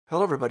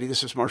Hello, everybody.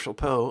 This is Marshall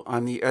Poe.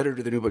 I'm the editor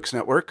of the New Books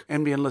Network.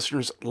 NBN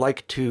listeners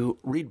like to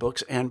read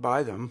books and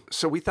buy them.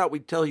 So we thought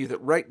we'd tell you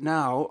that right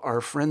now, our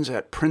friends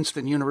at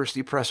Princeton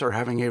University Press are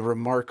having a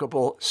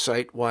remarkable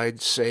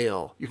site-wide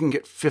sale. You can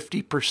get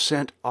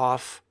 50%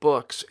 off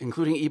books,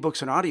 including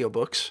ebooks and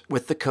audiobooks,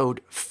 with the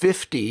code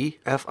 50,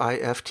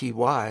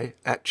 F-I-F-T-Y,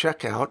 at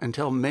checkout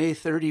until May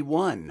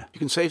 31. You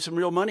can save some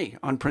real money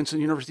on Princeton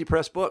University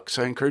Press books.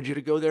 I encourage you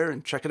to go there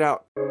and check it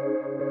out.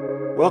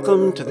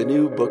 Welcome to the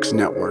New Books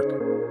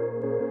Network.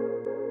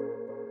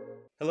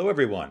 Hello,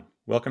 everyone.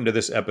 Welcome to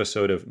this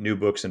episode of New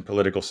Books in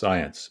Political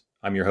Science.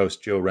 I'm your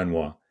host, Joe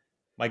Renoir.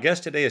 My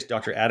guest today is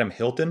Dr. Adam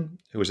Hilton,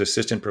 who is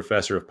Assistant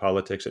Professor of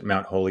Politics at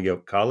Mount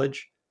Holyoke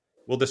College.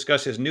 We'll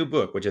discuss his new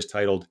book, which is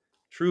titled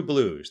True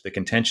Blues, The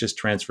Contentious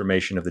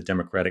Transformation of the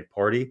Democratic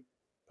Party,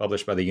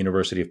 published by the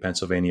University of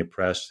Pennsylvania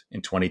Press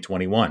in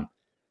 2021.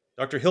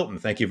 Dr. Hilton,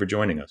 thank you for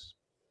joining us.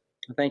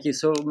 Thank you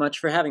so much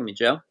for having me,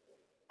 Joe.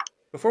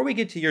 Before we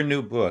get to your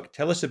new book,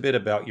 tell us a bit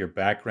about your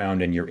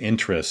background and your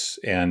interests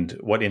and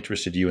what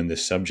interested you in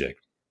this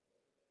subject.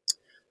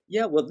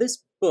 Yeah, well,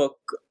 this book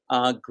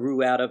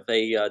grew out of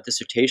a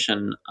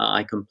dissertation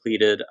I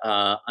completed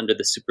under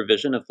the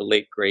supervision of the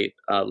late, great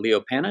Leo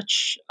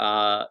Panitch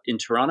in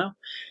Toronto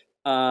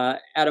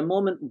at a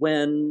moment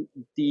when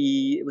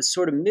it was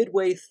sort of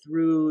midway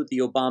through the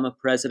Obama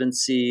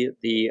presidency,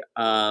 the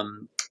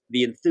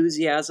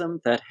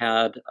enthusiasm that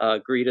had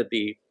greeted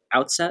the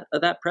outset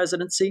of that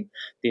presidency,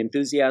 the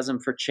enthusiasm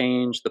for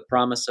change, the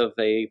promise of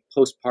a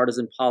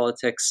post-partisan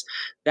politics,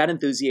 that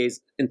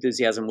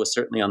enthusiasm was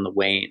certainly on the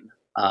wane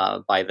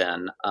by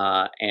then.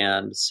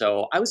 And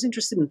so I was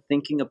interested in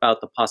thinking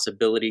about the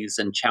possibilities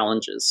and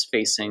challenges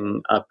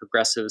facing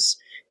progressives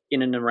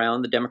in and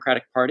around the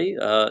Democratic Party,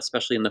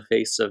 especially in the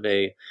face of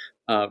a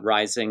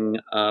rising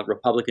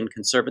Republican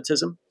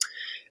conservatism.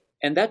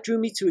 And that drew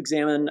me to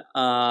examine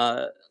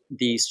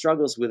the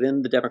struggles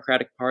within the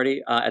Democratic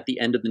Party at the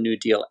end of the New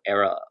Deal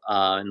era.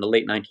 In the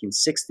late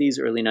 1960s,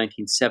 early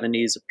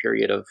 1970s, a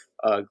period of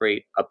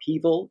great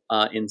upheaval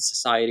in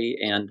society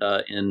and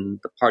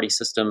in the party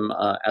system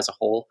as a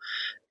whole.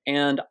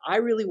 And I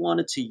really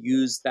wanted to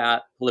use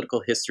that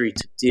political history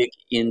to dig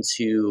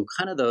into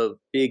kind of the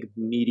big,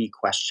 meaty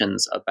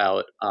questions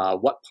about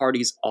what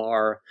parties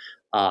are,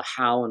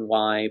 how and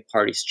why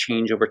parties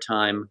change over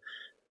time.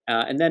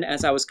 And then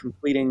as I was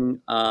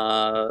completing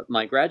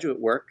my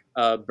graduate work,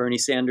 Bernie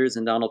Sanders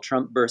and Donald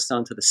Trump burst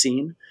onto the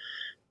scene,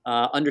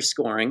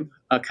 underscoring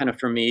kind of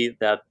for me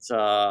that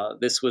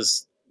this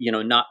was,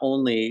 not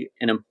only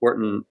an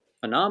important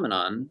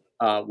phenomenon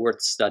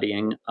worth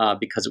studying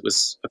because it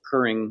was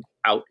occurring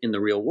out in the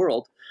real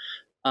world,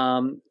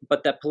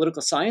 but that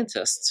political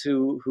scientists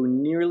who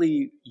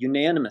nearly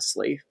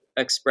unanimously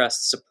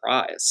expressed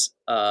surprise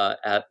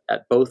at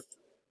both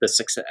the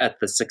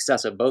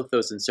success of both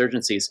those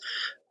insurgencies,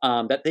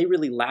 that they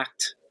really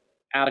lacked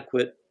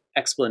adequate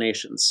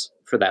explanations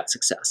for that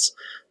success.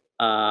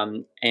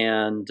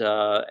 And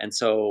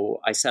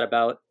so I set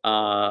about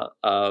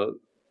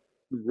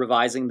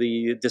revising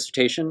the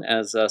dissertation,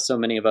 as so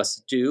many of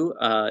us do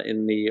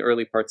in the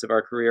early parts of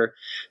our career,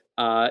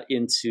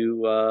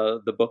 into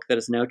the book that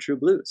is now True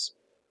Blues.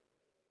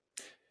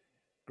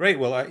 Great.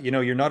 Well,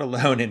 you're not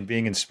alone in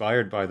being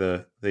inspired by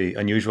the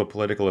unusual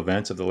political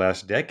events of the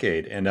last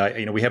decade.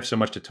 And, we have so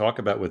much to talk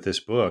about with this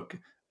book.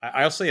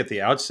 I'll say at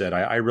the outset,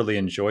 I really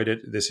enjoyed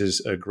it. This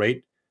is a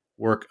great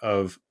work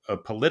of a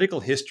political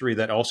history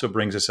that also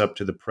brings us up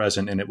to the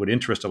present, and it would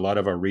interest a lot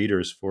of our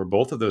readers for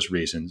both of those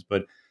reasons.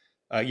 But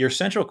your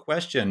central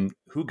question,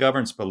 who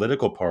governs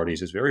political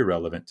parties, is very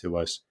relevant to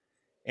us.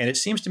 And it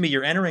seems to me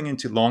you're entering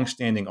into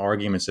longstanding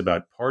arguments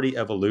about party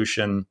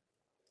evolution,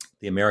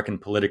 the American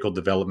political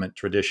development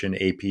tradition,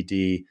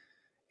 APD.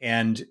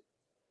 And,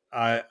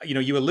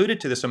 you alluded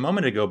to this a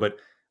moment ago, but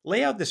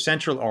lay out the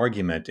central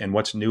argument and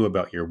what's new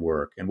about your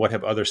work and what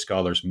have other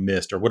scholars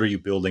missed, or what are you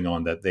building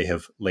on that they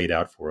have laid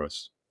out for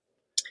us?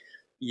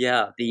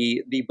 Yeah,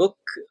 the book,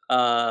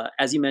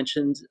 as you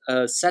mentioned,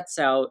 sets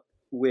out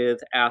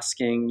with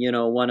asking,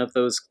 one of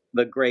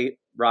the great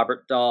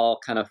Robert Dahl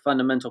kind of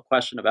fundamental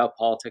question about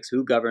politics,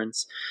 who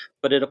governs,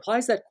 but it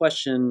applies that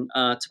question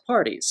to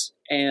parties.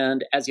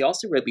 And as you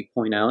also rightly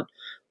point out,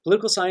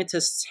 political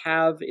scientists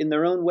have, in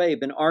their own way,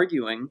 been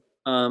arguing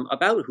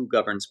about who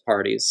governs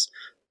parties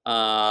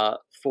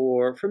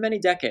for many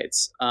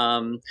decades.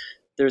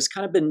 There's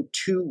kind of been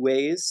two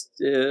ways,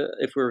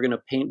 if we were going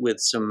to paint with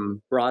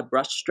some broad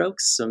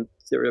brushstrokes,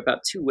 there are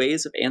about two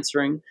ways of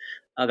answering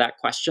that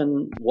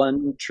question.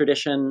 One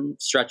tradition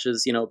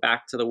stretches,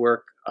 back to the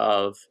work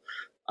of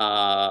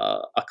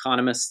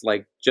economists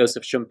like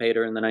Joseph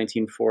Schumpeter in the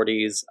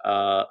 1940s,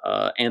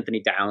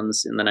 Anthony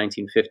Downs in the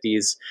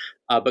 1950s,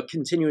 but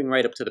continuing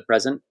right up to the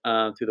present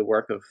through the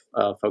work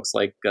of folks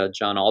like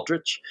John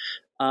Aldrich.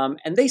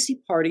 And they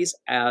see parties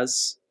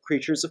as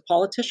creatures of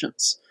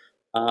politicians.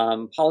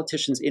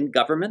 Politicians in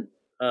government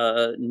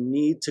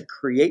need to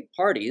create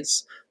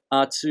parties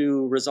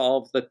to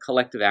resolve the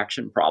collective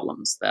action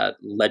problems that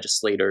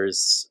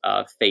legislators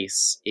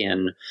face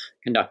in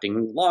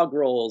conducting log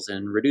rolls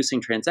and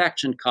reducing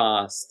transaction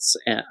costs,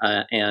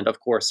 and of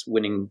course,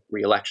 winning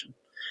re-election.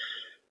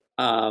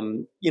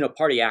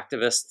 Party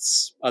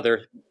activists,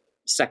 other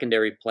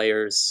secondary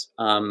players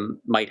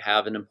might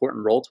have an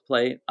important role to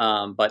play,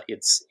 but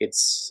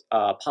it's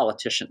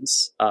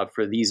politicians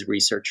for these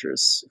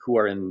researchers who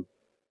are in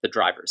the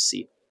driver's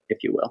seat,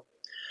 if you will.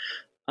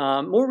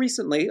 More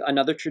recently,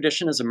 another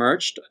tradition has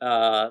emerged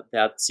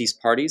that sees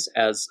parties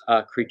as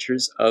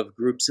creatures of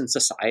groups in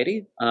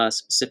society,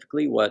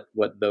 specifically what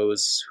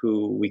those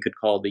who we could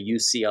call the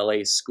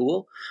UCLA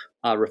school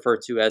refer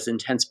to as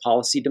intense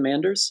policy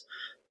demanders.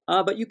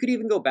 But you could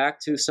even go back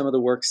to some of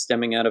the work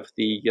stemming out of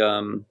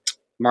the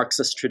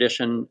Marxist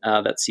tradition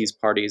that sees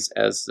parties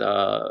as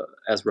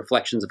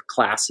reflections of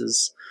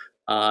classes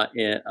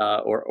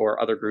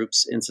or other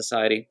groups in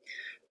society.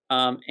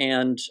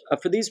 And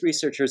for these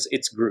researchers,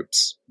 it's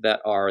groups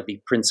that are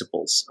the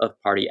principles of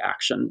party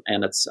action,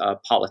 and it's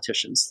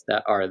politicians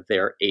that are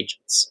their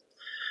agents.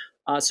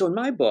 So in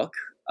my book,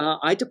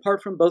 I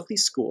depart from both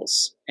these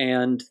schools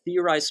and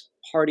theorize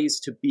parties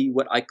to be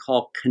what I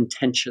call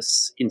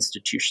contentious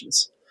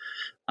institutions.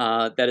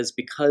 That is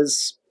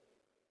because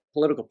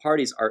political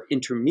parties are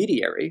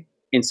intermediary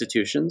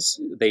institutions.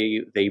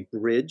 They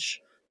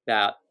bridge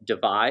that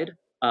divide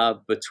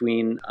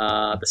between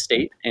the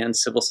state and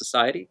civil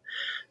society.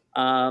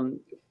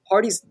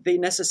 Parties, they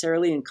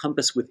necessarily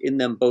encompass within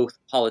them both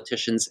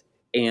politicians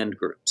and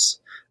groups.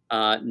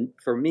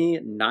 For me,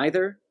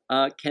 neither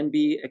can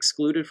be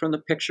excluded from the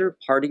picture.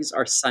 Parties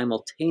are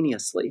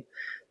simultaneously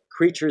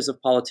creatures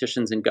of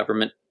politicians and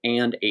government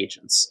and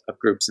agents of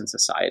groups in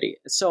society.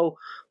 So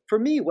for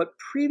me, what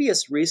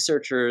previous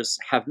researchers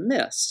have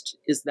missed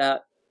is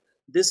that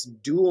this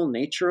dual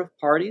nature of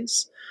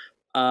parties,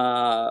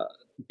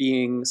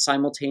 being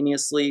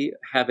simultaneously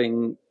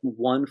having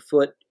one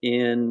foot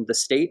in the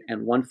state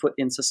and one foot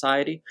in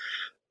society,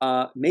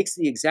 makes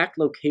the exact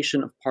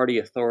location of party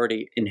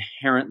authority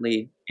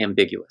inherently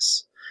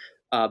ambiguous.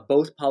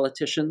 Both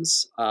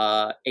politicians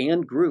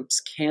and groups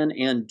can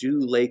and do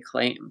lay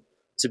claim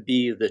to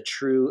be the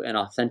true and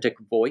authentic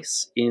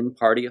voice in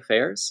party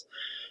affairs.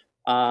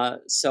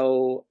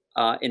 So,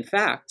 in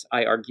fact,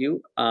 I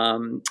argue,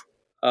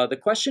 the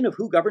question of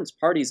who governs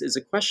parties is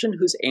a question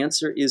whose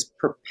answer is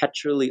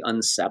perpetually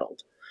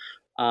unsettled.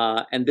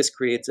 And this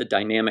creates a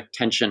dynamic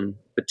tension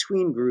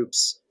between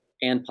groups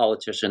and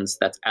politicians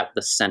that's at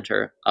the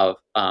center of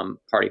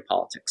party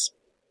politics.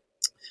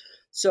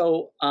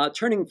 So,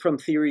 turning from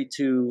theory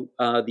to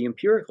the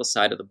empirical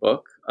side of the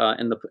book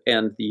and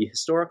the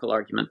historical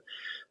argument,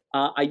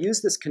 I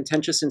use this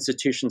contentious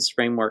institutions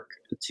framework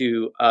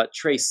to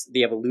trace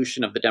the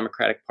evolution of the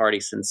Democratic Party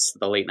since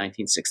the late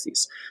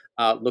 1960s,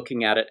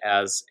 looking at it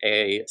as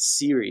a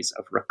series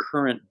of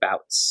recurrent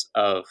bouts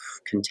of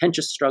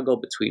contentious struggle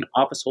between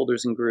office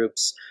holders and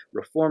groups,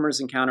 reformers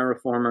and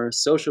counter-reformers,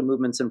 social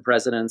movements and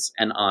presidents,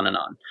 and on and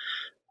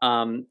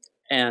on.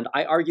 And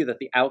I argue that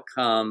the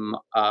outcome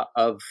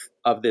of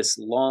this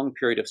long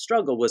period of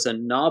struggle was a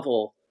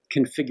novel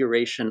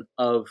configuration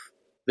of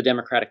the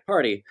Democratic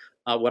Party,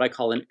 what I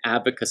call an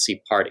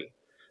advocacy party.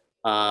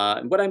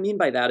 And what I mean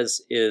by that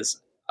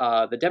is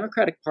the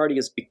Democratic Party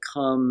has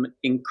become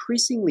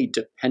increasingly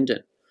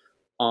dependent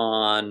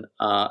on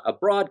a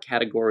broad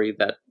category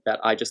that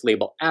I just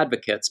label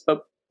advocates,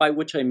 but by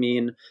which I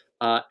mean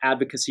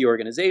advocacy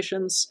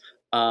organizations,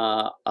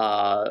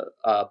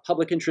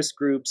 public interest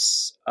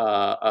groups,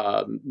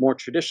 more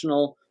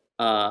traditional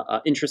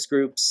interest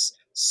groups,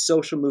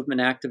 social movement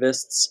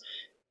activists.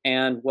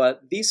 And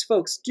what these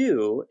folks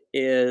do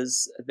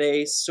is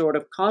they sort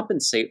of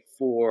compensate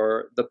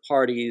for the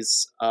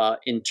party's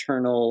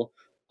internal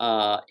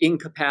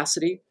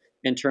incapacity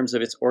in terms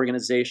of its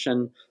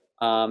organization.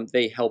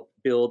 They help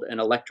build an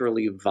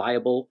electorally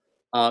viable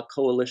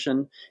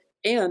coalition.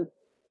 And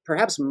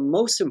perhaps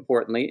most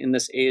importantly, in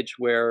this age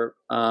where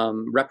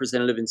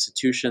representative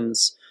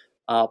institutions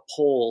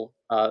poll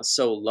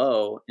so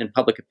low in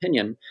public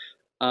opinion,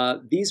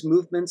 these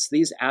movements,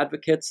 these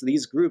advocates,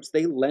 these groups,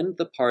 they lend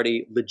the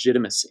party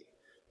legitimacy.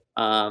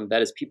 That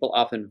is, people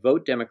often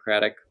vote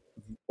Democratic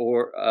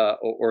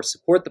or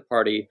support the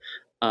party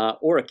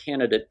or a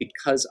candidate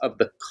because of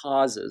the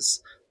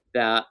causes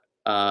that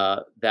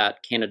that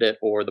candidate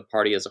or the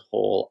party as a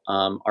whole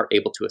are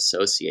able to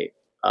associate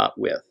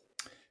with.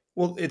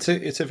 Well,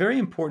 it's a very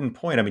important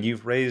point. I mean,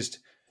 you've raised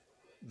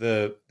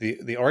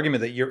the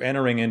argument that you're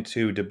entering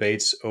into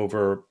debates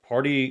over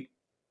party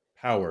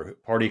power,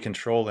 party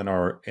control in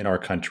our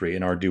country,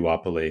 in our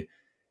duopoly,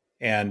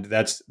 and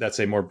that's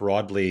a more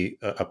broadly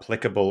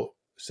applicable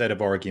set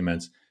of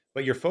arguments.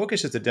 But your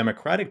focus is the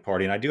Democratic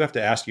Party, and I do have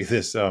to ask you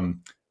this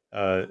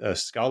a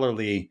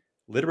scholarly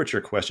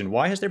literature question: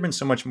 why has there been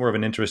so much more of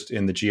an interest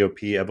in the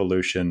GOP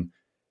evolution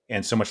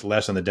and so much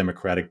less on the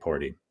Democratic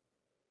Party?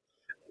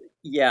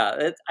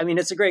 Yeah,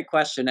 it's a great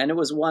question, and it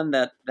was one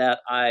that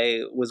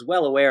I was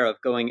well aware of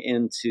going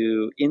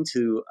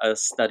into a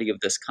study of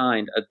this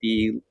kind.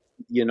 The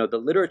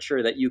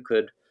literature that you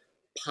could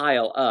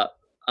pile up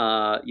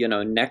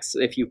next,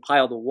 if you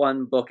pile the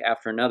one book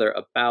after another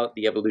about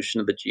the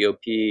evolution of the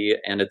GOP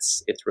and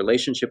its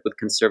relationship with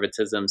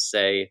conservatism,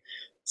 say,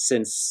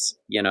 since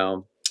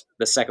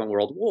the Second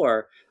World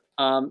War,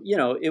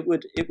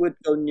 it would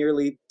go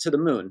nearly to the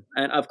moon.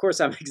 And of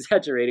course, I'm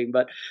exaggerating,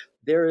 but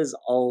there is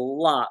a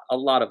lot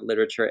of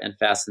literature and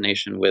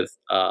fascination with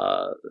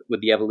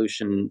the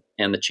evolution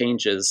and the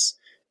changes,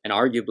 and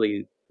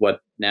arguably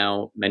what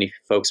now many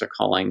folks are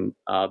calling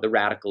the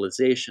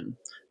radicalization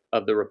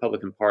of the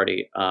Republican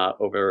Party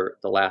over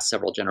the last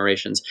several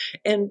generations.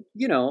 And,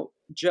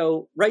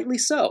 Joe, rightly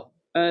so.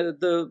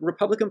 The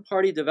Republican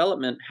Party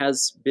development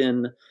has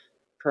been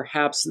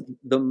perhaps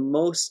the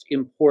most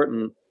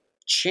important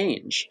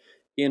change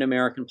in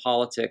American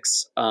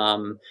politics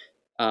in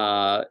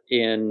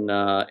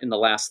the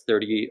last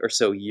 30 or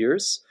so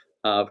years,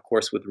 of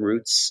course, with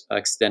roots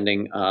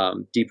extending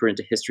deeper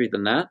into history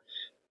than that.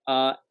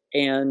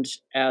 And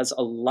as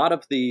a lot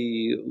of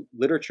the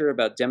literature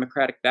about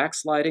Democratic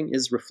backsliding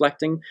is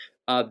reflecting,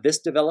 this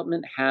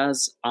development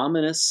has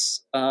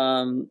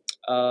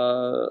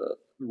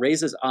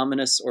raises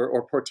ominous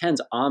or portends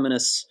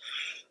ominous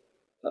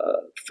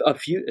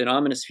an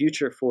ominous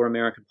future for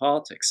American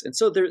politics. And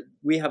so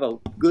we have a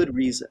good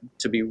reason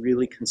to be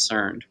really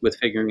concerned with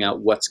figuring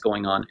out what's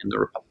going on in the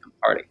Republican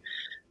Party.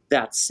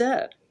 That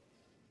said,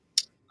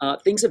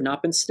 things have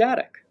not been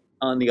static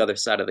on the other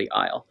side of the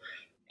aisle.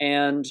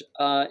 And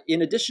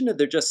in addition to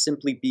there just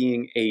simply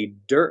being a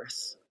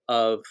dearth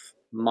of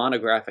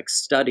monographic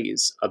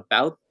studies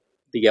about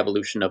the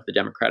evolution of the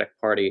Democratic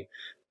Party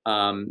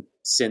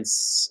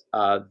since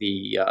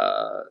the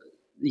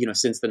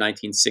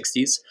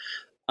 1960s,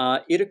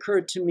 it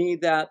occurred to me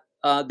that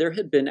there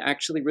had been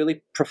actually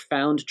really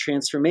profound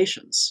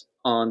transformations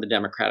on the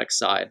Democratic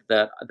side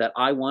that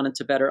I wanted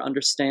to better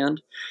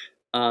understand,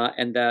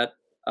 and that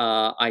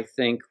I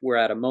think we're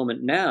at a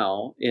moment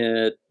now,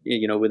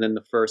 within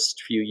the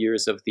first few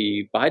years of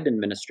the Biden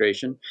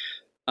administration,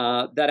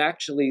 that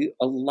actually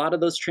a lot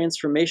of those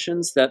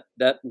transformations that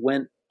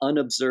went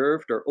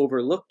unobserved or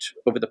overlooked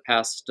over the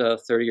past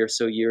 30 or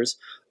so years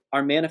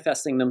are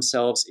manifesting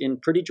themselves in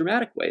pretty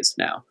dramatic ways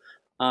now.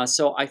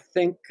 So I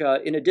think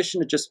in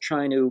addition to just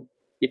trying to,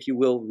 if you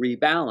will,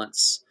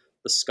 rebalance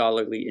the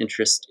scholarly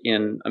interest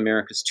in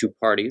America's two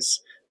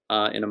parties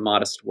in a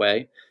modest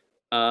way,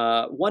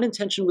 one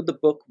intention with the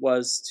book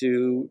was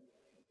to,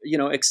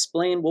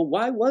 explain, well,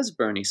 why was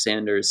that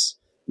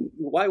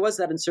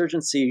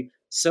insurgency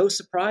so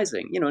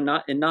surprising?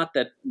 Not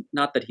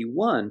that he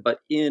won, but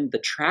in the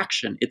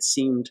traction it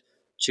seemed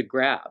to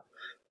grab.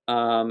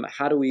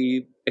 How do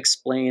we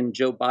explain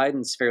Joe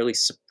Biden's fairly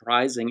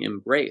surprising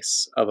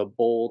embrace of a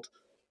bold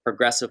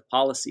progressive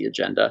policy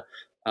agenda,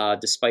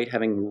 despite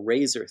having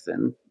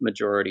razor-thin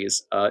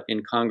majorities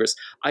in Congress?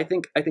 I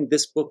think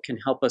this book can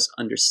help us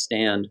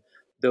understand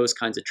those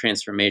kinds of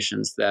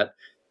transformations, that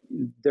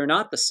they're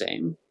not the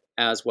same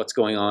as what's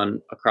going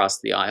on across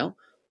the aisle,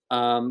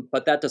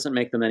 but that doesn't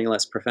make them any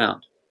less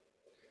profound.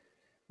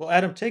 Well,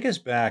 Adam, take us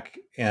back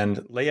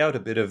and lay out a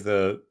bit of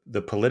the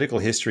political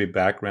history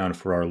background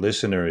for our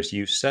listeners.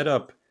 You set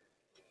up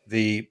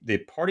the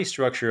party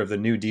structure of the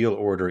New Deal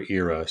order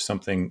era,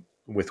 something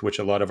with which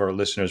a lot of our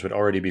listeners would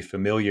already be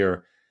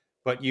familiar.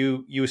 But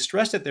you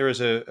stressed that there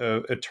is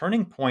a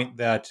turning point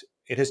that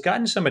it has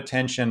gotten some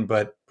attention,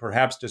 but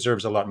perhaps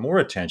deserves a lot more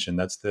attention.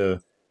 That's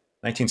the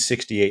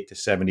 1968 to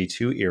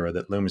 72 era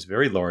that looms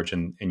very large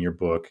in your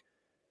book,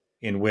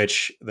 in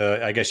which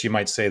I guess you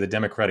might say the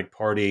Democratic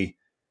Party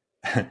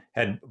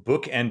had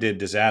bookended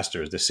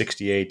disasters, the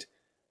 68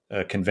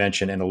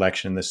 convention and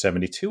election, the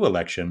 72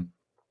 election.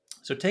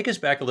 So take us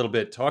back a little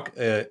bit, talk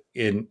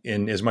in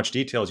as much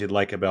detail as you'd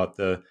like about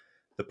the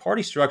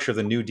party structure of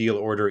the New Deal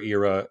order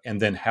era,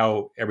 and then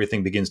how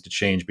everything begins to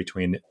change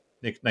between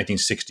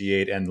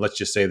 1968 and, let's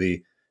just say,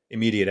 the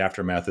immediate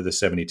aftermath of the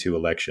 72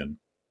 election.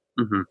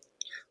 Mm-hmm.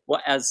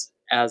 Well, as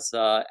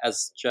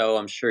Joe,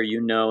 I'm sure you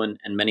know, and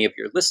many of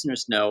your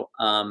listeners know,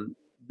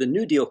 the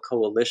New Deal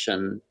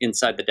coalition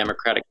inside the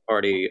Democratic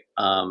Party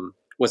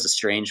was a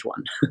strange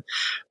one.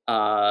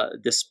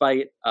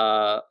 Despite,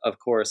 of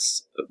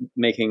course,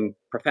 making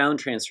profound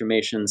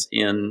transformations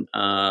in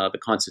the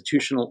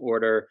constitutional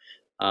order,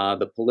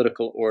 the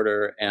political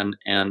order, and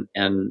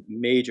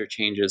major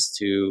changes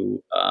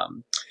to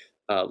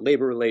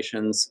labor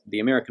relations, the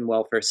American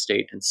welfare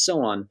state, and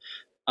so on,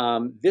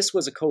 this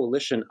was a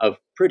coalition of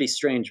pretty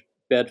strange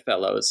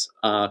bedfellows,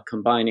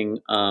 combining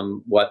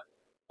what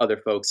other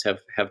folks have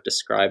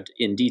described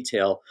in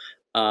detail,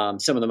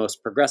 some of the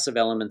most progressive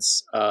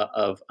elements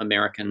of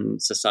American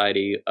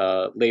society,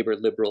 labor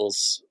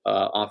liberals,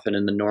 often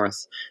in the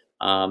North,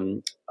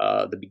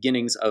 the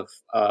beginnings of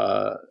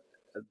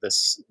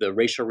the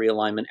racial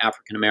realignment,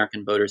 African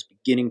American voters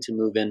beginning to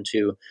move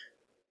into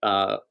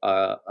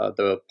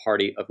the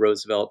party of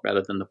Roosevelt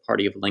rather than the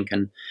party of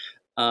Lincoln.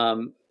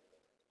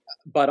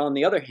 But on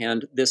the other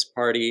hand, this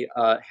party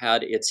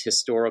had its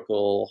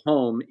historical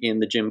home in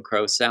the Jim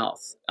Crow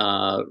South,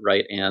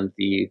 right, and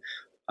the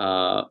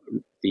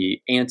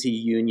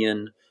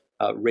anti-union,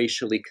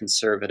 racially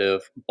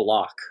conservative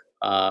bloc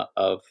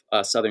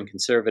Southern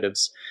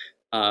conservatives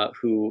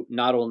who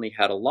not only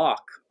had a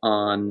lock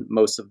on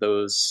most of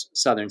those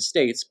Southern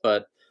states,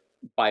 but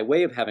by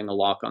way of having a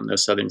lock on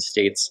those Southern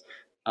states,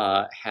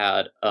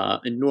 had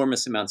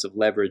enormous amounts of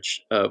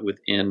leverage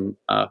within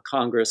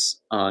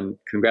Congress, on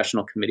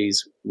congressional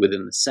committees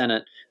within the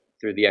Senate,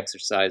 through the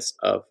exercise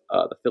of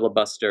the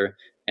filibuster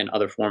and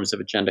other forms of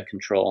agenda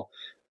control.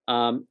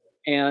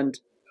 And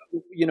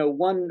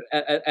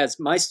as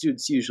my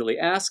students usually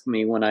ask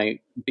me when I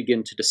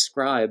begin to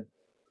describe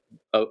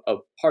a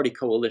party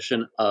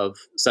coalition of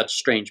such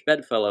strange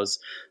bedfellows,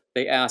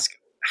 they ask,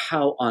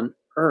 how on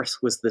earth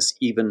was this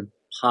even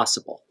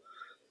possible?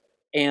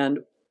 And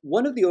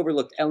one of the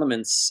overlooked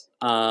elements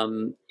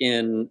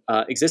in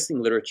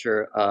existing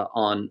literature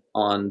on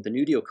the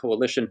New Deal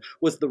coalition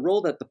was the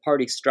role that the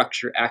party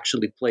structure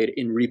actually played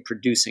in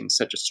reproducing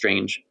such a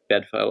strange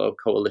bedfellow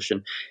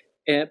coalition.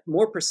 And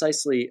more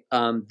precisely,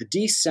 the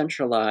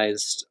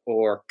decentralized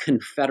or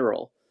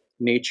confederal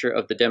nature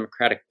of the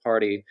Democratic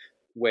Party,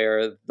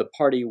 where the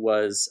party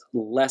was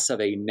less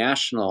of a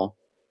national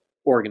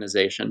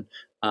organization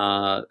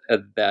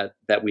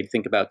that we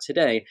think about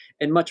today,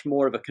 and much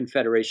more of a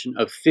confederation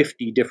of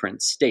 50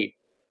 different state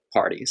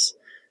parties.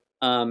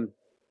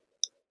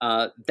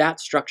 That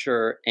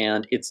structure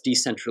and its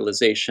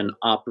decentralization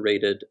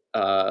operated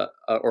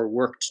or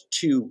worked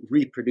to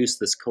reproduce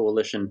this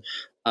coalition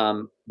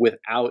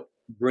without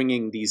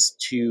bringing these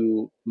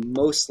two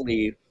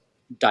mostly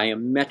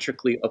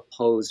diametrically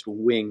opposed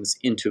wings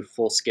into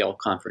full-scale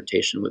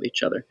confrontation with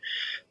each other.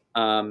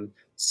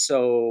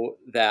 So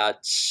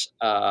that,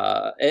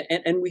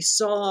 and we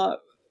saw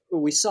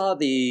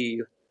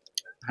the,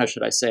 how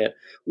should I say it?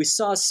 We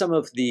saw some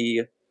of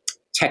the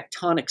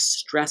tectonic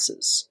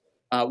stresses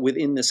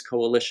within this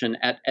coalition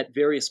at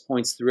various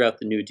points throughout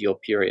the New Deal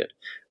period.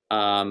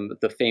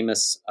 The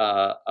famous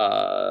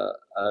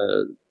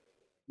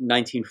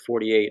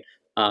 1948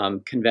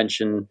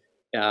 convention,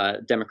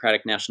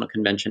 Democratic National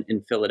Convention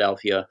in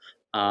Philadelphia,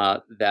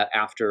 that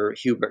after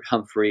Hubert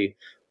Humphrey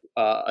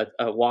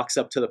walks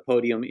up to the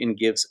podium and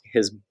gives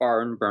his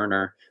barn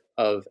burner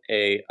of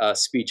a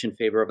speech in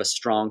favor of a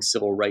strong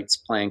civil rights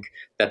plank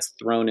that's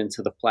thrown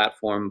into the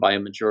platform by a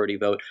majority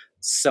vote,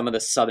 some of the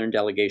Southern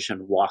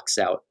delegation walks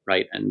out,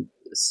 right, and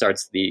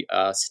starts the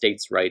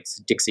states'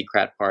 rights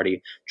Dixiecrat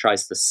Party,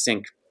 tries to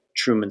sink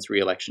Truman's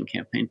reelection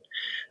campaign.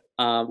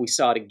 We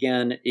saw it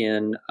again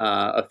in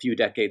a few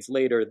decades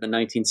later, the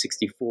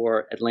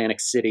 1964 Atlantic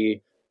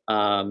City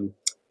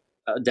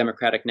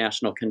Democratic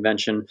National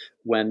Convention,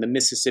 when the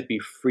Mississippi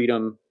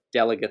Freedom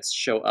delegates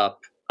show up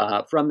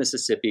from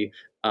Mississippi,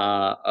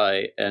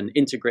 a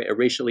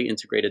racially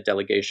integrated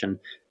delegation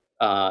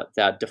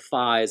that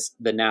defies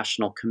the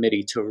National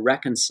Committee to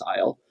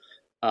reconcile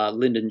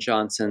Lyndon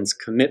Johnson's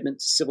commitment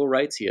to civil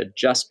rights. He had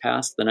just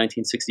passed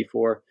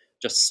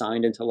just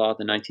signed into law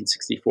the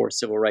 1964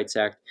 Civil Rights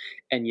Act,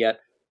 and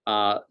yet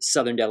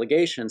Southern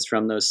delegations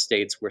from those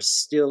states were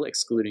still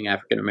excluding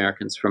African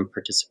Americans from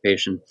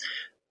participation.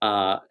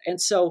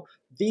 And so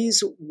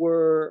these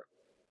were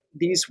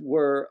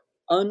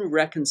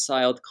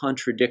unreconciled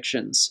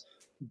contradictions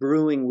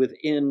brewing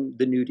within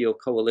the New Deal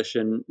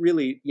coalition,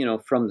 really,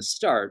 from the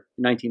start,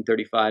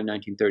 1935,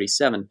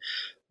 1937.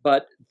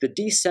 But the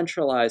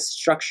decentralized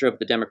structure of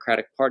the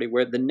Democratic Party,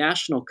 where the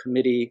National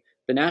Committee,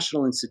 the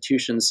national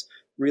institutions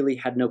really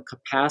had no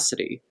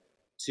capacity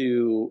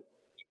to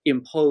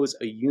impose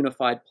a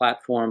unified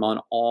platform on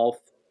all,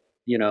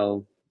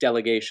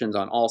 delegations,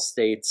 on all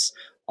states,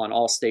 on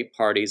all state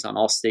parties, on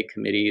all state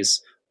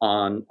committees,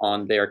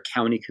 on their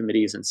county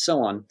committees, and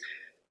so on.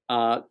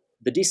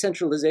 The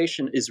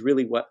decentralization is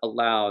really what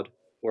allowed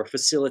or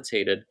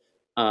facilitated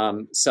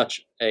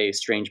such a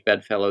strange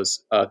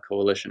bedfellows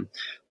coalition.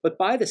 But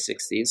by the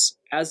 60s,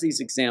 as these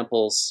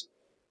examples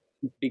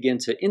begin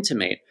to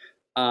intimate,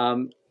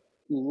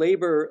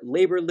 labor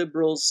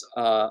liberals,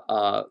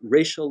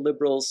 racial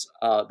liberals,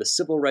 the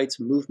civil rights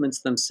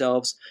movements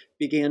themselves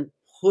began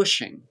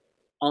pushing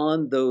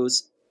on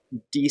those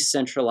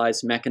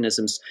decentralized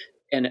mechanisms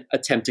and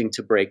attempting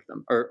to break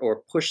them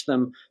or push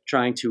them,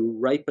 trying to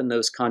ripen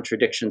those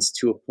contradictions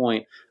to a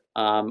point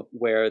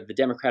where the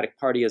Democratic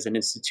Party as an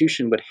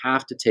institution would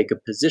have to take a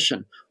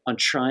position on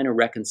trying to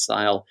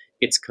reconcile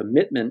its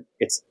commitment,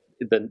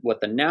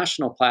 what the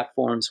national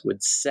platforms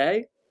would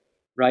say,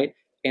 right,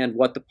 and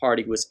what the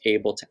party was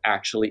able to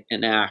actually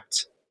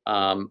enact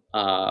through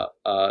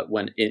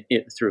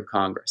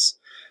Congress.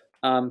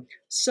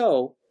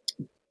 So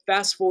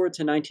fast forward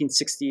to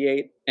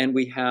 1968, and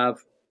we have,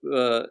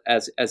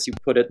 as you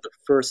put it, the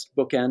first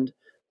bookend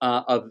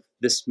of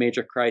this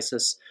major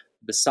crisis,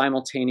 the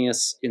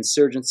simultaneous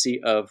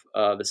insurgency of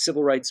the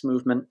civil rights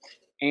movement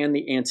and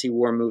the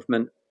anti-war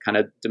movement, kind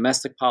of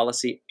domestic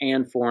policy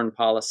and foreign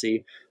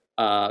policy.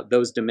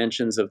 Those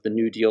dimensions of the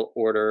New Deal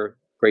order,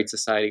 Great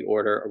Society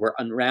order, were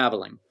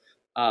unraveling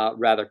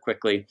rather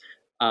quickly.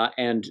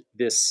 And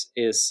this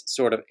is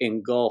sort of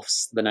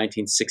engulfs the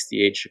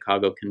 1968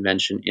 Chicago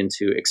Convention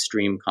into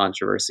extreme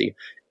controversy.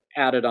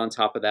 Added on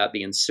top of that,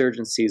 the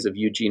insurgencies of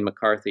Eugene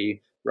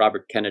McCarthy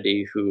Robert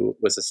Kennedy, who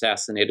was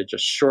assassinated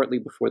just shortly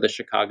before the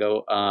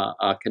Chicago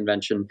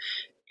convention.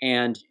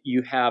 And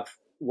you have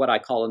what I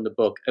call in the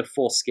book a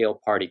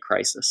full-scale party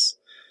crisis.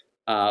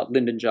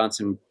 Lyndon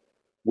Johnson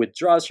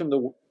withdraws from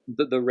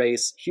the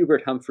race.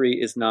 Hubert Humphrey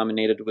is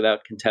nominated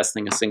without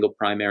contesting a single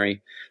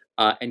primary,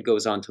 and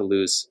goes on to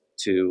lose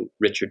to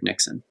Richard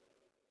Nixon.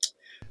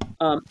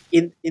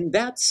 In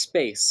that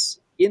space,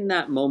 in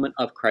that moment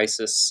of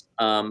crisis,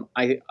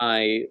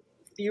 I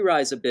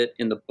theorize a bit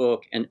in the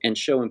book and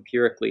show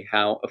empirically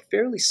how a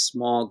fairly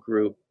small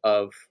group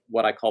of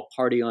what I call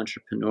party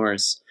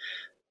entrepreneurs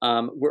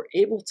were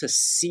able to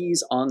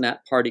seize on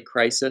that party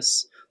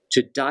crisis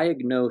to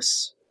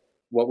diagnose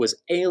what was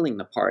ailing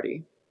the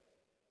party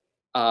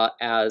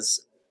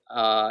as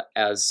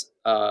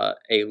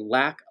a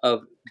lack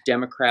of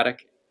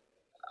democratic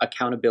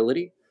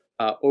accountability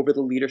over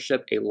the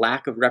leadership, a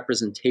lack of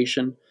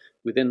representation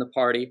within the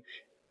party,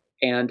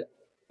 and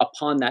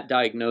upon that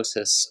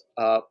diagnosis,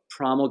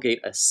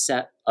 promulgate a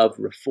set of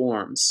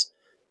reforms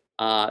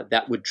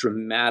that would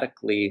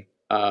dramatically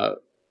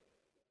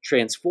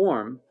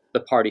transform the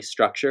party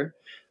structure,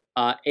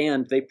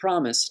 and they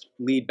promised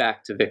lead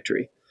back to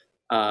victory,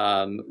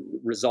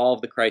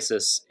 resolve the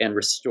crisis, and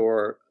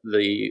restore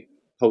the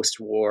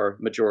post-war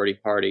majority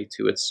party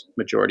to its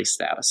majority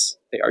status,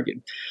 they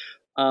argued.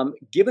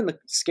 Given the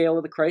scale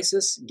of the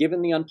crisis,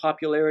 given the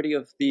unpopularity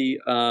of the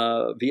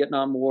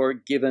Vietnam War,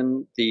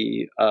 given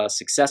the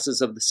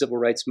successes of the civil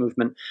rights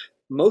movement,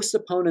 most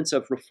opponents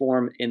of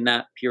reform in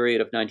that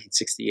period of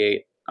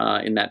 1968,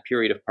 in that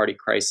period of party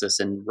crisis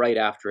and right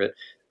after it,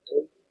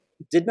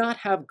 did not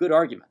have good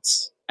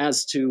arguments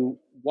as to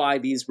why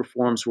these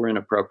reforms were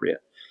inappropriate.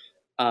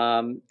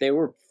 They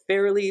were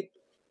fairly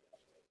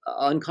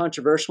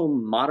uncontroversial,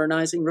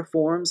 modernizing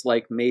reforms,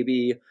 like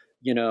maybe,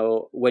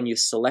 when you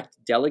select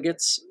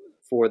delegates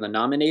for the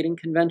nominating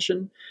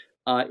convention,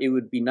 it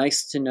would be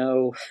nice to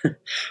know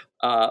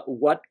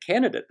what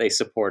candidate they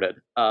supported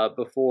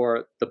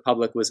before the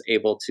public was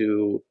able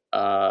to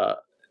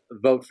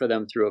vote for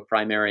them through a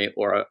primary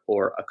or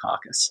a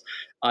caucus.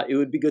 It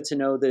would be good to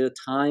know the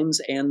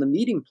times and the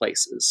meeting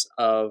places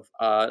of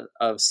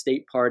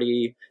state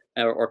party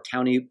or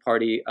county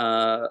party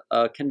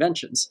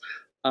conventions.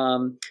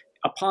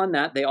 Upon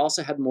that, they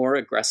also had more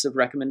aggressive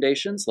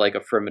recommendations like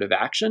affirmative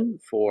action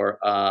for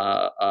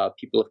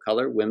people of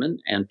color, women,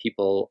 and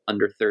people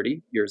under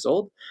 30 years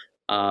old,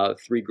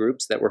 three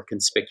groups that were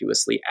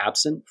conspicuously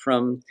absent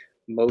from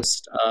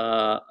most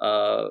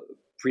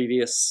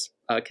previous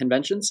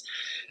conventions.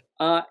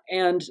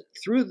 And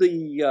through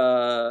this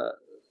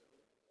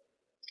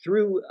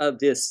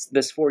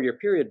 4-year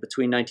period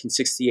between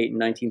 1968 and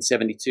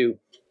 1972,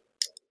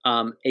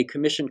 a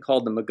commission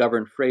called the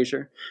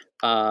McGovern-Fraser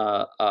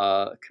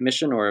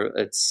Commission, or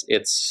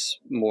its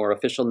more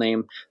official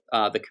name,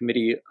 the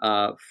Committee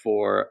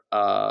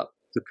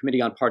the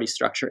Committee on Party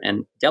Structure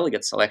and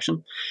Delegate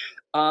Selection,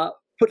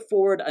 put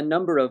forward a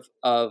number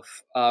of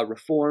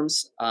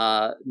reforms.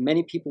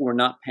 Many people were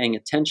not paying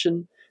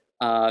attention.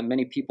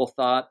 Many people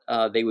thought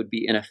they would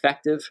be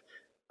ineffective,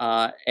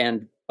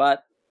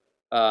 but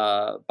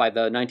by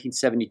the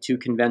 1972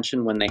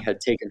 convention, when they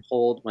had taken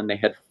hold, when they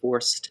had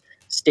forced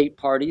state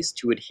parties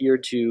to adhere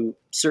to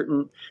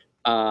certain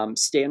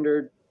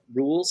standard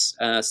rules,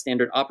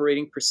 standard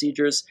operating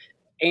procedures,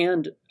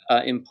 and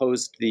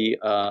imposed the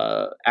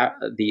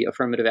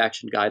affirmative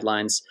action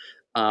guidelines,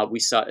 we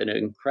saw an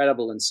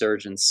incredible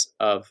insurgence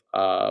of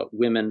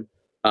women,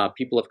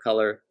 people of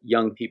color,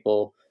 young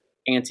people,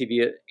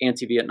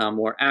 anti-Vietnam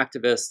War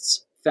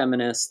activists,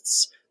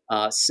 feminists,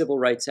 civil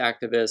rights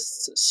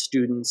activists,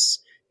 students,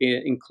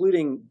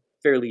 including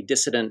fairly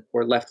dissident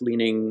or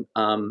left-leaning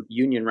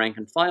union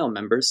rank-and-file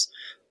members,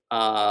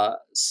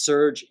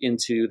 surge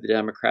into the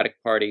Democratic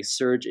Party,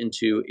 surge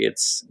into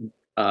its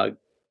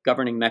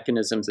governing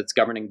mechanisms, its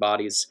governing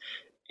bodies,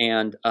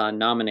 and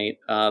nominate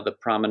the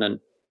prominent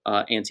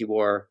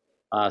anti-war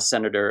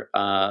Senator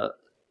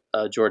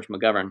George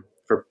McGovern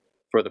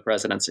for the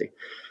presidency.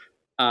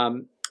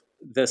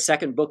 The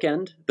second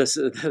bookend,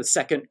 the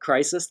second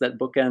crisis that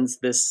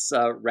bookends this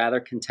rather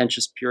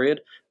contentious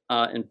period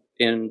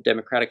in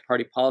Democratic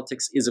Party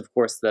politics is, of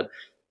course, that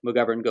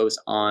McGovern goes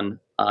on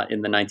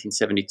in the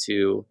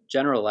 1972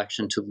 general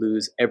election to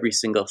lose every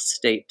single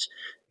state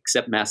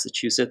except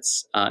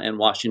Massachusetts and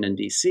Washington,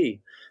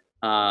 D.C.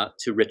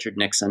 To Richard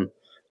Nixon,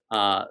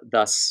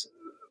 thus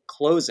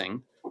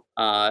closing,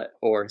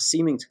 or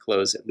seeming to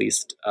close at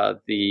least,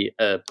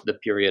 the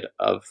period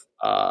of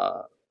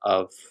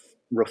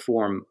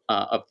reform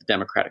of the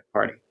Democratic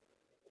Party.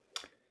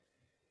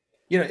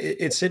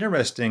 It's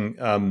interesting.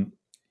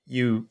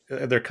 There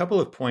are a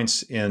couple of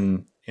points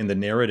in the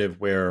narrative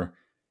where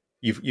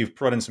you've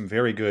brought in some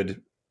very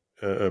good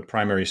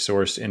primary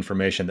source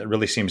information that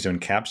really seems to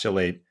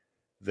encapsulate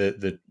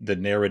the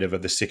narrative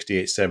of the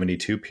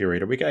 68-72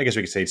 period, or I guess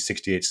we could say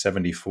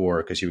 68-74,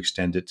 because you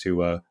extend it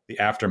to the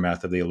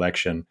aftermath of the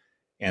election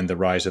and the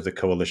rise of the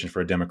Coalition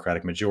for a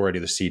Democratic Majority,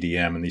 the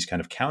CDM, and these kind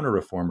of counter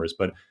reformers.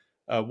 But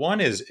one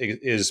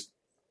is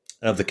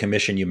of the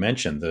commission you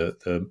mentioned,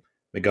 the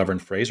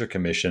McGovern-Fraser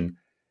Commission.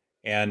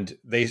 And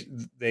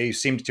they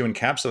seemed to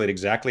encapsulate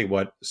exactly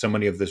what so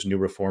many of those new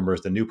reformers,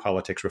 the new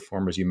politics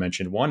reformers you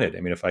mentioned, wanted. I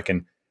mean, if I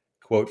can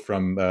quote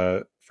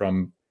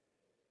from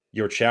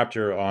your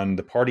chapter on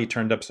the party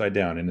turned upside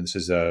down, and this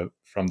is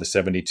from the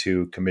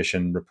 72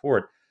 Commission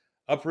report,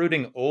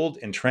 uprooting old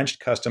entrenched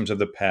customs of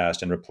the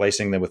past and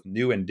replacing them with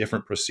new and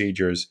different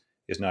procedures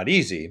is not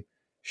easy.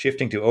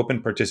 Shifting to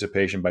open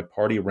participation by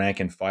party rank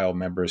and file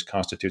members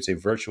constitutes a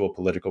virtual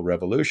political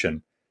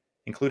revolution.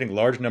 Including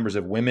large numbers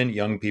of women,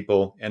 young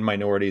people, and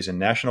minorities in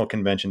national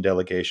convention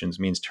delegations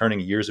means turning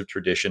years of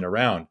tradition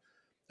around.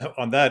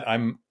 On that,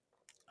 I'm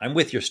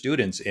with your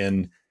students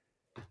in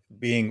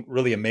being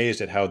really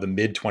amazed at how the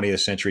mid 20th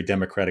century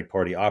Democratic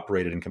Party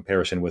operated in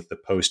comparison with the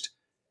post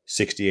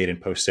 68 and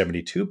post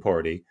 72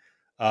 party.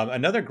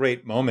 Another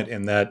great moment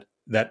in that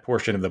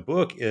portion of the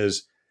book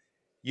is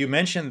you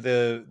mentioned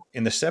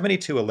in the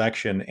 72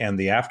 election and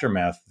the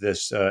aftermath,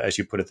 this, as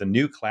you put it, the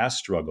new class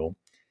struggle.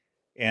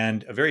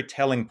 And a very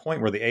telling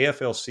point where the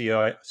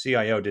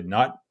AFL-CIO did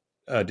not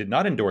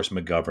endorse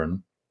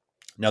McGovern.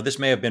 Now, this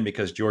may have been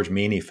because George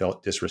Meany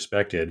felt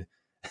disrespected,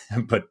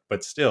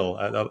 but still,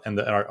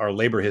 our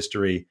labor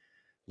history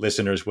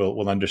listeners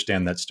will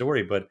understand that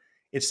story. But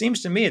it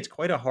seems to me it's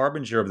quite a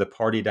harbinger of the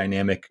party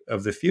dynamic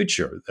of the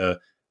future,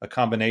 a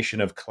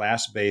combination of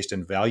class-based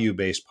and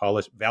values-based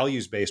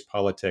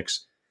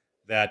politics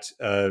that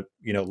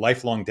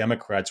lifelong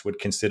Democrats would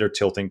consider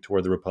tilting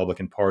toward the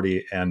Republican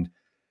Party, and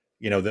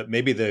that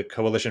maybe the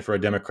Coalition for a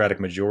Democratic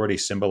Majority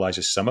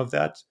symbolizes some of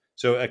that.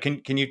 So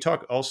can you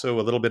talk also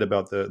a little bit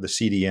about the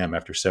CDM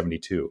after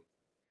 72?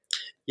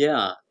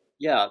 Yeah.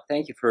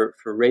 Thank you for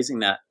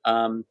raising that.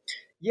 I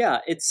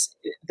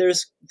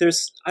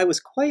was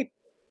quite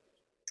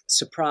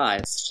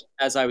surprised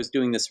as I was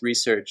doing this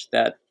research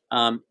that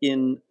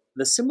in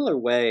the similar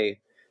way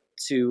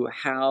to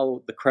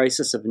how the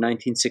crisis of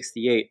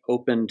 1968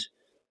 opened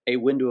a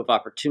window of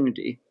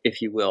opportunity,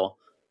 if you will,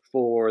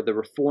 for the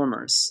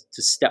reformers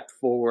to step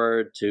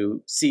forward,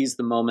 to seize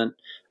the moment,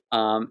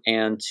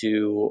 and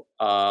to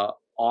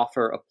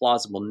offer a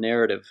plausible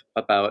narrative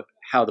about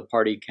how the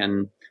party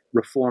can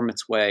reform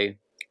its way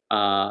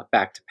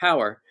back to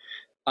power.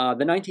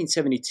 The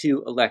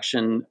 1972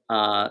 election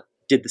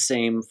did the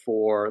same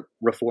for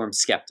reform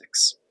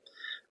skeptics.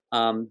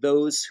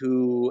 Those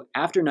who,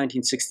 after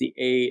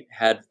 1968,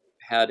 had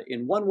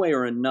in one way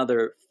or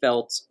another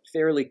felt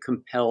fairly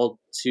compelled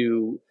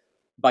to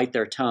bite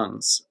their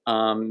tongues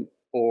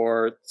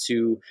or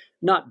to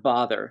not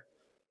bother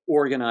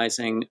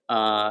organizing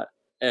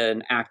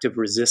an active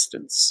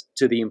resistance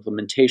to the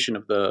implementation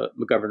of the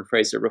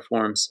McGovern-Fraser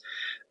reforms.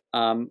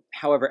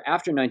 However,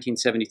 after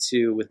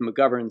 1972, with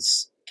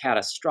McGovern's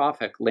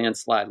catastrophic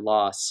landslide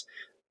loss,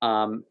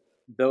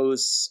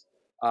 those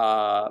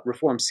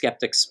reform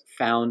skeptics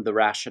found the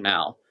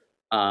rationale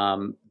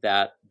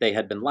that they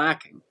had been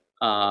lacking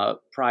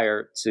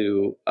prior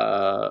to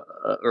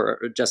or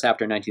just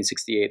after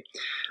 1968,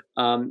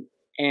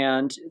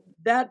 and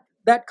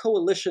that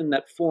coalition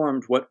that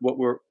formed what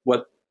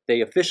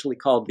they officially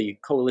called the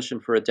Coalition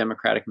for a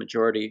Democratic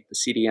Majority, the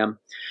CDM,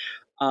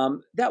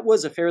 that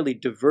was a fairly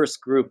diverse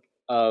group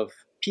of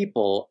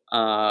people,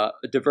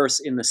 diverse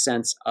in the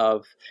sense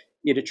of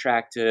it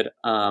attracted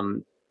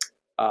foreign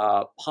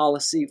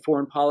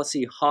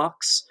policy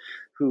hawks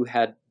who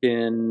had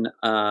been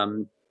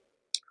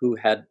who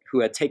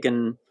had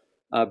taken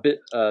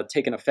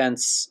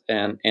offense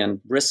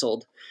and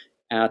bristled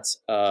at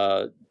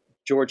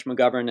George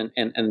McGovern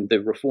and the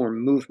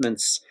reform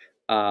movement's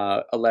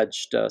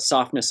alleged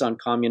softness on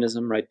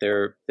communism, right?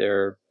 Their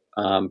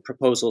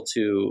proposal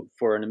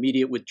for an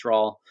immediate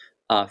withdrawal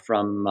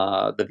from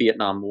the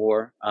Vietnam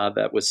War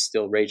that was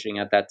still raging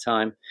at that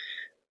time.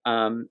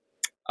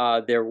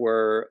 There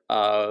were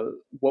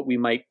what we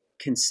might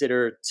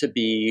consider to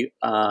be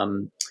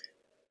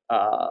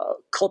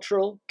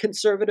cultural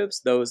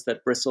conservatives, those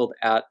that bristled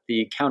at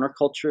the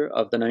counterculture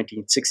of the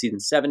 1960s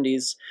and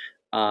 70s,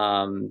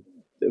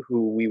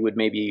 who we would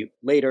maybe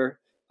later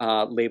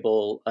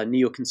label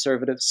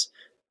neoconservatives,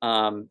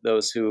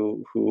 those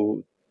who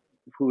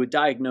had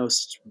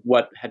diagnosed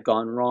what had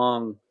gone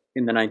wrong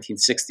in the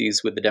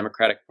 1960s with the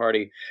Democratic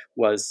Party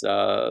was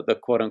the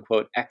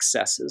quote-unquote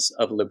excesses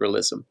of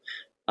liberalism,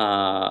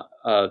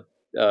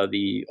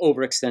 the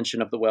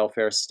overextension of the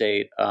welfare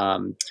state,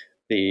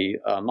 the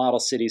model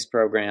cities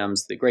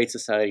programs, the Great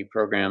Society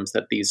programs,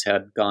 that these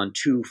had gone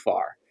too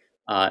far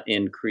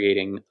in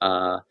creating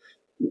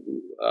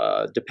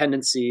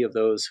dependency of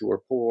those who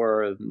were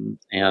poor,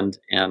 and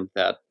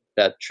that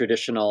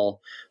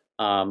traditional,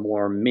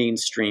 more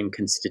mainstream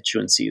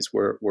constituencies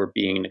were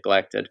being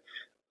neglected.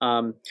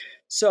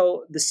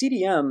 So the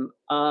CDM,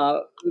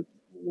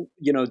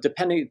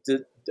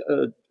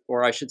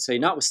 or I should say,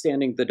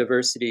 notwithstanding the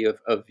diversity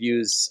of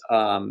views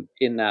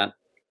in that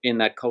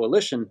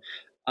coalition,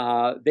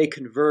 they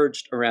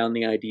converged around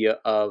the idea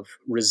of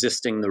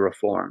resisting the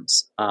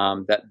reforms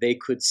that they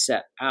could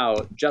set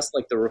out, just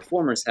like the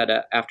reformers had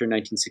after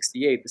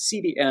 1968. The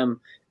CDM,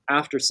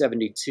 after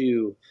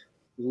 72,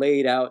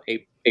 laid out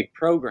a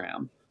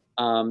program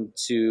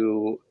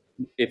to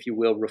if you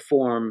will,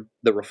 reform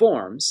the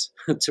reforms,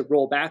 to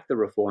roll back the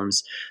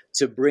reforms,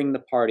 to bring the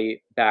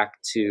party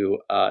back to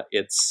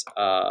its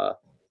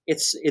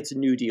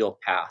New Deal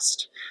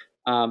past.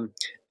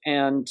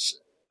 And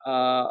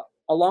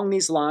along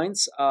these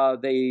lines,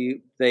 they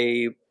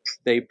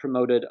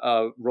promoted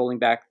rolling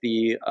back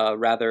the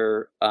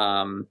rather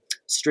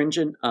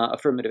stringent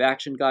affirmative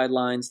action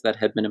guidelines that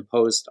had been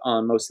imposed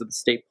on most of the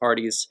state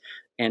parties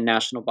and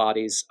national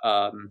bodies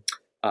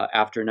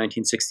after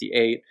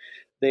 1968.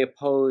 They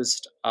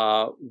opposed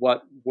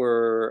what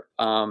were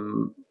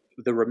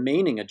the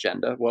remaining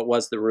agenda, what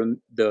was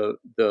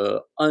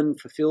the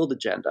unfulfilled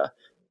agenda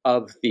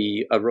of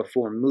the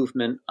reform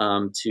movement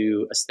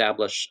to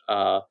establish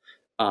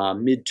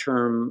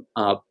midterm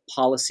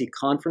policy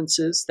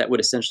conferences that would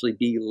essentially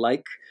be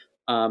like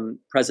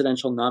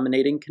presidential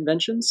nominating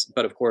conventions,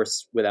 but of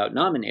course without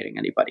nominating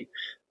anybody.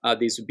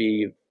 These would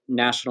be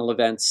national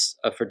events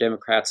for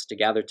Democrats to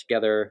gather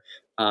together,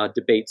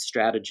 debate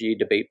strategy,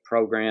 debate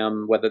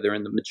program, whether they're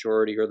in the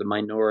majority or the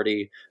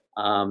minority.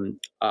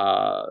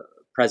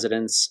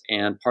 Presidents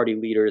and party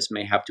leaders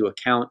may have to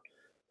account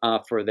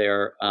for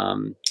their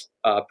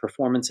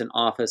performance in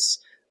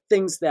office.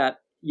 Things that,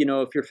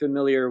 if you're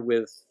familiar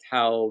with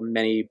how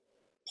many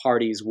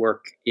parties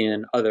work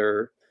in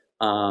other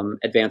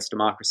advanced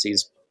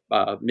democracies,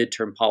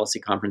 midterm policy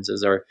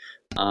conferences are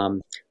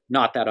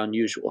not that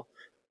unusual.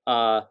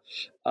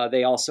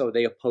 They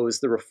oppose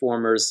the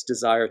reformers'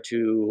 desire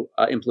to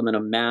implement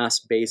a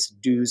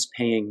mass-based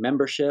dues-paying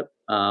membership.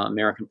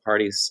 American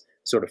parties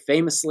sort of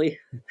famously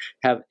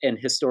have and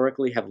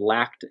historically have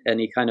lacked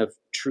any kind of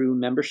true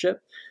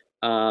membership.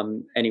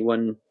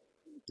 Anyone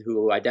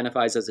who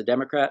identifies as a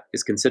Democrat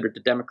is considered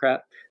a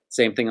Democrat.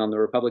 Same thing on the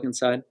Republican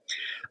side.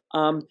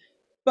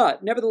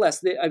 But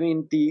nevertheless,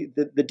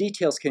 the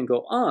details can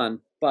go on,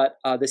 but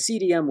the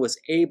CDM was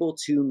able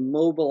to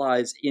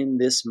mobilize in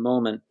this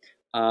moment,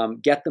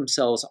 get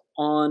themselves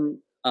on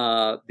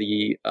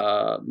the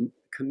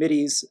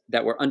committees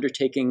that were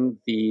undertaking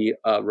the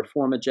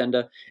reform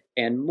agenda,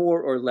 and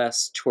more or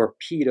less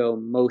torpedo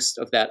most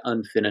of that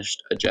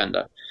unfinished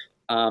agenda.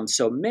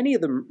 So many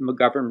of the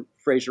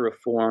McGovern-Fraser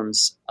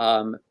reforms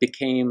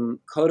became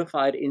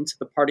codified into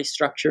the party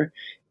structure,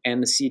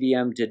 and the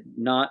CDM did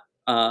not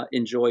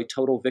enjoy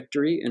total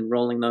victory in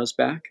rolling those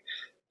back.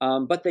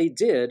 But they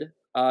did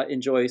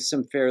enjoy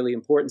some fairly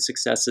important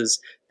successes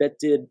that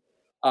did,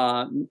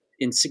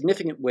 in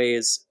significant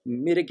ways,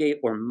 mitigate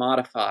or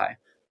modify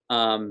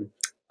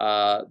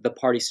the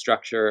party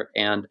structure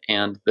and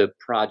the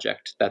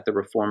project that the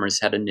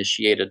reformers had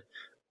initiated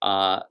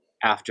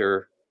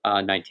after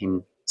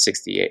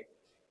 1968.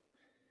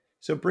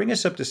 So bring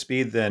us up to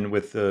speed then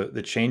with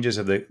the changes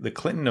of the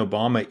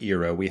Clinton-Obama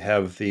era. We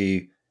have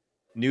the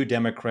New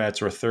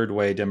Democrats or third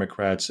way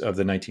Democrats of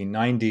the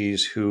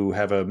 1990s who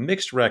have a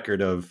mixed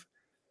record of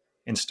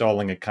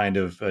installing a kind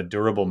of a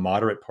durable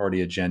moderate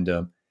party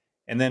agenda.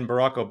 And then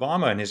Barack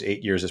Obama in his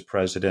 8 years as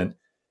president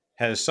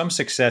has some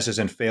successes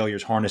and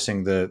failures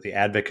harnessing the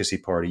advocacy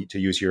party, to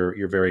use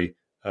your very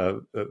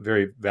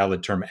very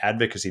valid term,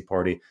 advocacy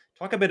party.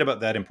 Talk a bit about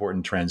that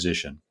important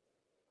transition.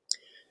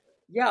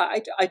 Yeah,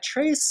 I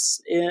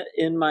trace in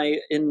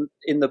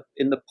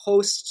the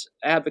post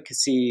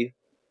advocacy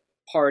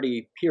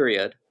party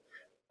period.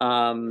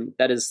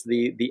 That is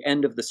the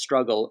end of the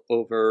struggle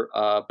over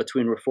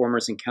between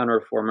reformers and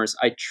counter-reformers.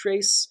 I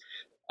trace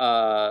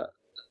the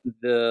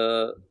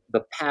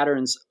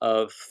patterns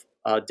of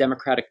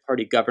Democratic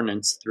Party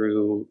governance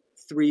through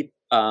three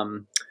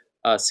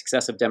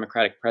successive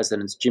Democratic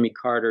presidents: Jimmy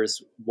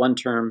Carter's one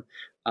term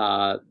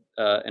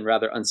and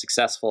rather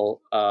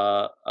unsuccessful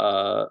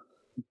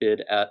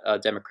bid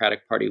at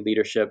Democratic Party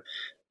leadership.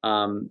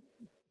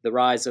 The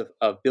rise of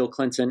Bill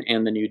Clinton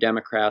and the New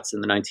Democrats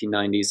in the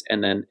 1990s,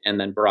 and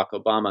then Barack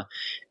Obama.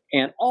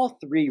 And all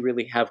three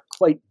really have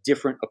quite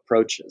different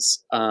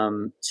approaches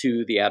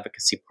to the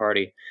advocacy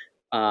party,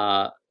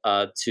 to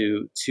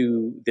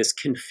this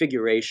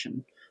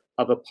configuration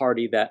of a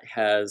party that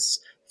has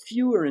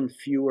fewer and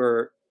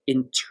fewer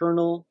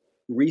internal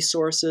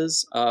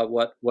resources,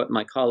 what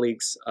my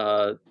colleagues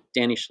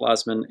Danny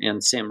Schlossman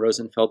and Sam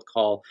Rosenfeld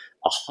call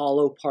a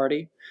hollow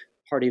party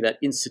that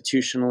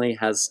institutionally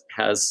has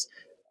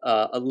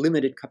a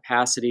limited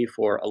capacity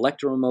for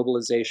electoral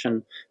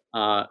mobilization,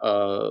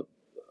 a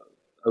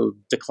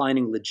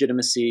declining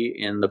legitimacy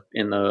in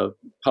the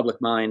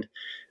public mind.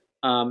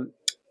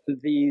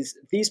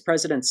 These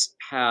presidents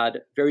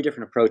had very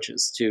different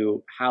approaches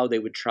to how they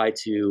would try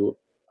to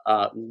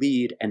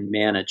lead and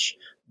manage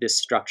this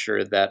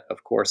structure that,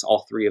 of course,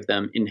 all three of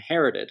them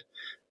inherited,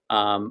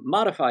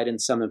 modified in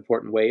some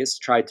important ways,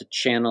 tried to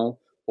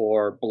channel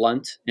or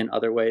blunt in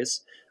other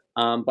ways,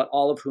 but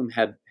all of whom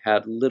had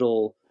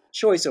little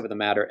choice over the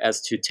matter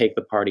as to take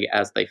the party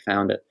as they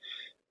found it.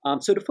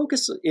 So to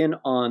focus in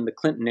on the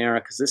Clinton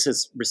era, because this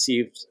has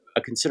received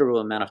a considerable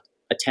amount of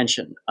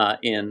attention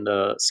in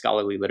the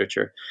scholarly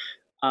literature,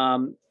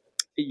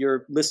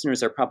 your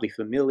listeners are probably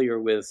familiar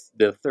with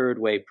the Third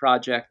Way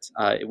Project.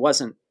 It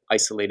wasn't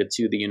isolated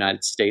to the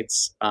United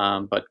States,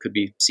 but could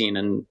be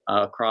seen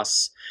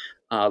across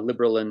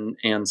liberal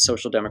and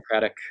social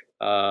democratic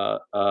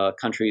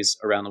countries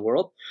around the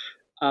world.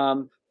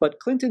 But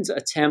Clinton's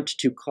attempt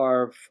to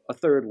carve a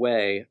third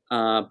way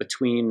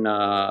between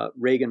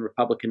Reagan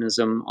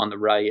republicanism on the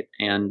right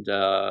and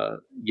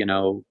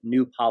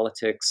new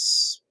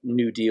politics,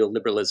 New Deal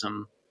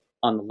liberalism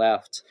on the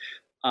left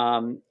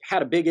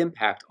had a big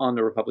impact on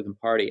the Republican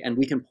Party, and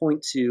we can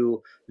point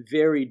to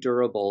very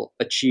durable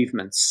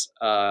achievements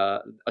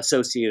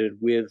associated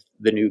with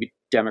the New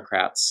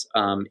Democrats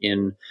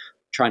in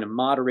trying to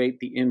moderate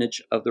the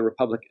image of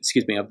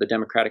the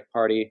Democratic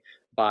Party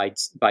by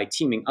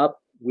teaming up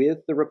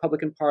with the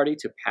Republican Party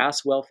to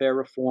pass welfare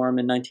reform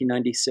in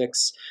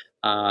 1996,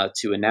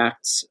 to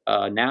enact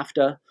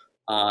NAFTA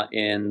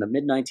in the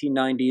mid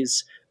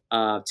 1990s,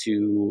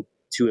 to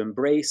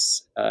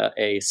embrace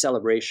a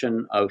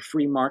celebration of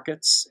free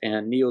markets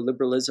and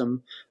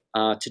neoliberalism,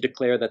 to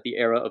declare that the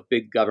era of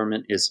big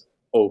government is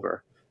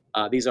over.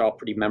 These are all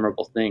pretty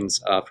memorable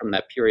things from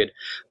that period.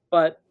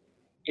 But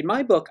in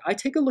my book, I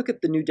take a look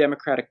at the New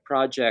Democratic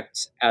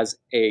Project as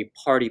a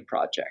party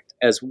project,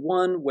 as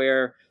one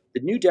where the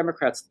New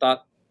Democrats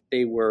thought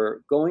they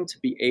were going to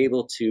be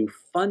able to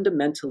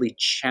fundamentally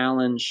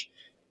challenge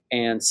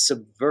and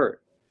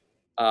subvert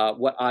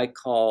what I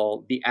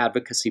call the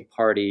advocacy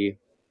party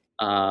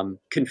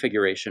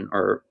configuration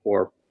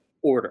or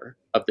order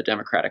of the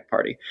Democratic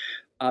Party.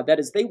 That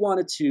is, they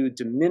wanted to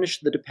diminish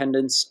the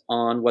dependence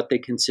on what they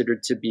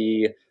considered to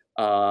be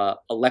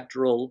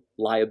electoral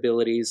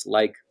liabilities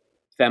like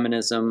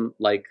feminism,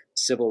 like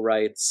civil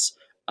rights,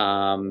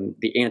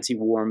 the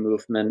anti-war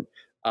movement,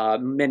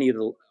 many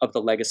of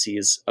the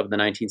legacies of the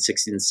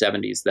 1960s and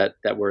 70s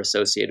that were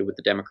associated with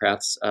the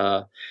Democrats.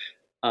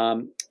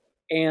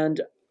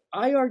 And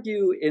I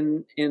argue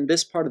in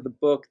this part of the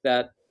book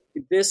that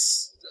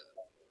this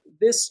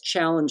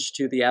challenge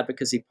to the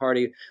advocacy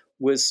party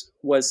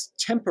was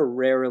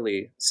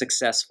temporarily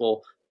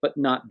successful, but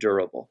not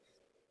durable.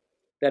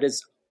 That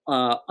is,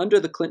 under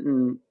the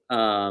Clinton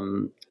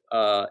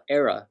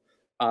era,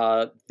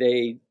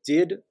 they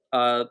did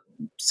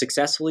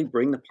successfully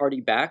bring the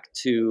party back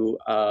to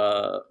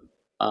a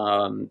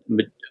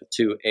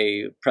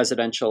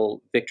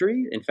presidential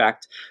victory. In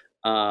fact,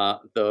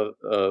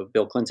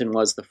 Bill Clinton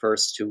was the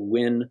first to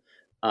win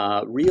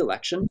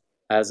re-election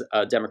as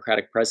a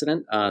Democratic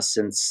president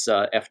since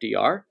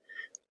FDR.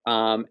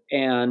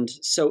 And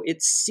so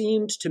it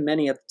seemed to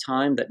many at the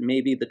time that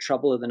maybe the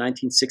trouble of the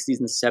 1960s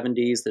and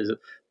 70s,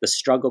 the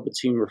struggle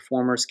between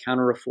reformers,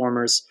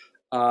 counter-reformers,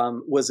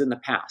 was in the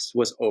past,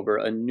 was over.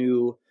 A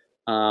new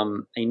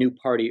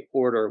party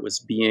order was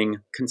being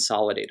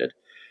consolidated.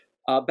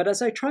 But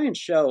as I try and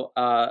show,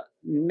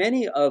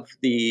 many of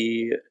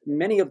the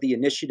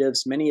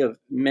initiatives,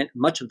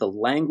 much of the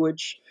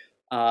language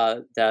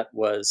that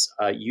was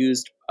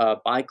used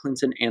by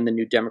Clinton and the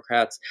New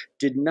Democrats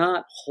did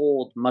not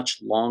hold much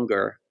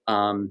longer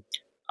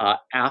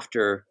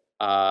after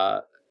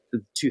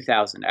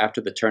 2000,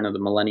 after the turn of the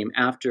millennium,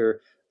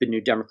 after the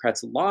New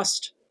Democrats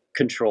lost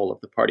control of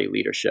the party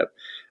leadership.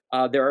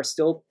 There are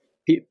still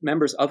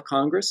members of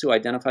Congress who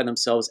identify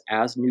themselves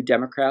as New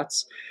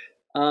Democrats.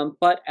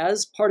 But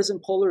as partisan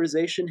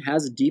polarization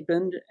has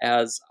deepened,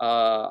 as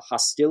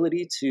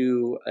hostility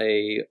to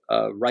a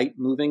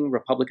right-moving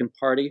Republican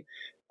Party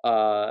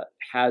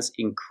has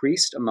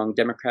increased among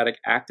Democratic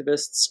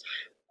activists,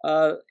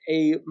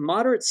 a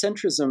moderate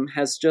centrism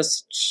has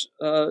just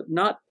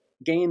not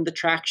gained the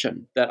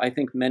traction that I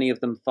think many of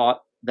them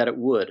thought that it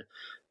would.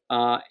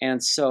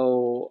 And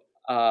so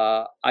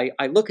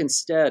I look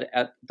instead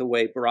at the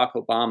way Barack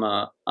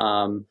Obama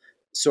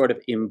sort of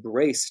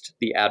embraced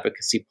the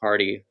advocacy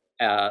party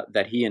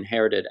that he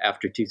inherited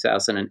after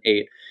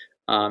 2008,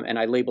 and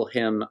I label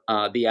him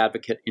the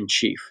advocate in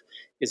chief,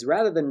 is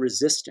rather than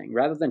resisting,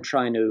 rather than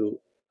trying to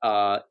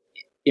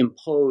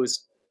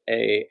impose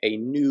a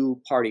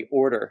new party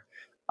order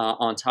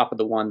on top of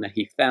the one that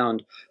he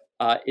found,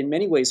 in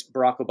many ways,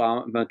 Barack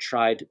Obama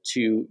tried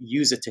to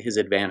use it to his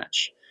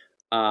advantage,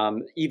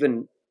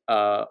 even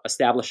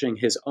establishing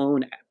his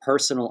own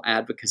personal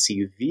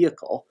advocacy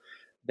vehicle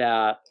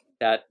that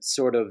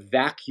sort of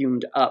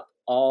vacuumed up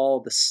all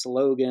the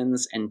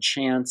slogans and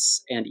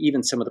chants and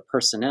even some of the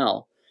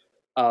personnel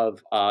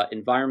of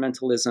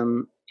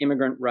environmentalism,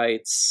 immigrant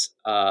rights,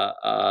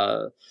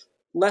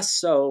 less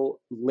so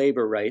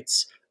labor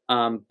rights,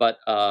 but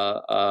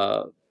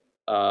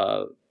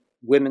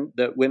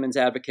women's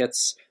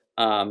advocates,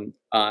 and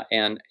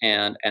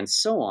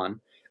so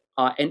on,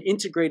 and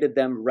integrated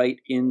them right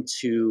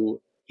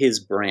into his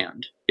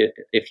brand,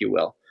 if you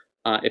will,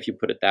 if you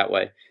put it that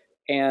way.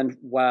 And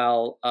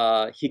while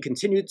he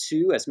continued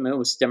to, as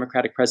most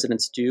Democratic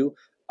presidents do,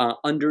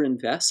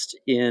 underinvest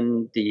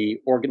in the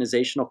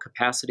organizational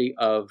capacity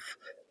of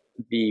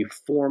the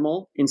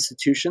formal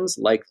institutions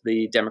like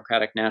the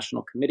Democratic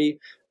National Committee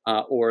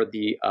or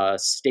the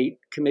state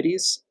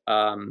committees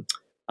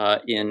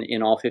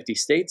in all 50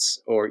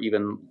 states, or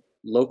even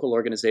local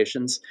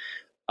organizations,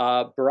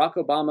 Barack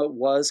Obama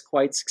was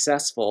quite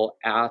successful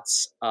at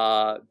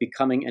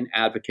becoming an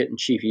advocate in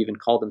chief. He even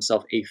called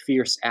himself a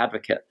fierce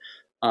advocate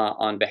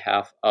on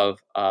behalf of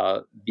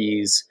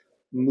these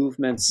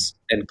movements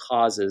and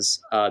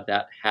causes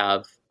that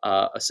have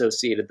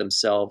associated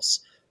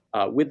themselves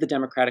with the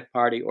Democratic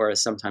Party, or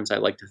as sometimes I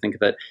like to think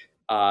of it,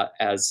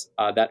 as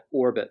that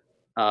orbit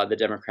the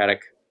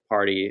Democratic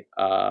Party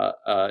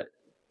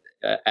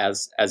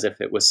as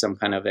if it was some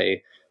kind of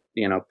a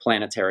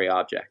planetary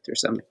object or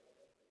something.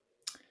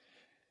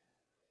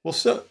 Well,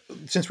 so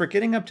since we're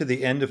getting up to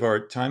the end of our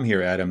time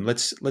here, Adam,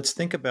 let's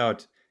think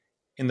about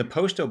in the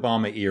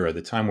post-Obama era,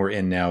 the time we're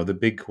in now. The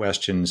big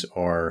questions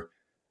are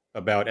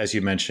about, as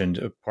you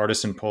mentioned,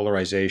 partisan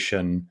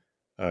polarization,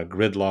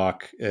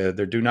 gridlock.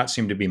 There do not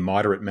seem to be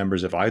moderate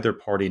members of either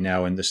party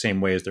now in the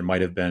same way as there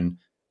might have been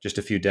just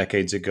a few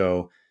decades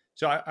ago.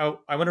 So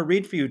I want to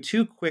read for you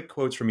two quick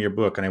quotes from your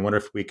book, and I wonder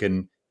if we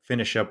can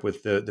finish up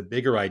with the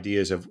bigger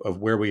ideas of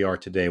where we are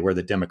today, where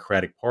the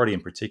Democratic Party in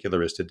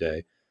particular is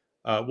today.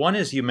 One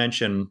is you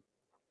mentioned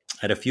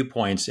at a few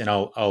points, and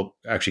I'll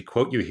actually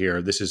quote you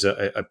here. This is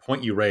a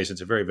point you raised.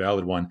 It's a very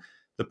valid one.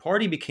 The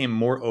party became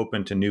more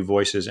open to new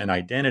voices and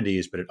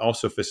identities, but it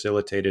also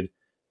facilitated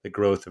the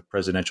growth of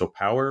presidential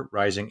power,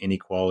 rising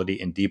inequality,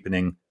 and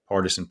deepening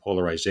partisan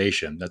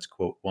polarization. That's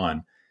quote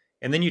one.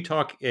 And then you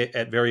talk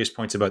at various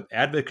points about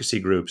advocacy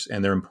groups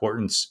and their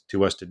importance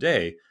to us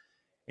today.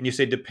 And you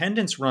say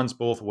dependence runs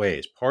both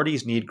ways.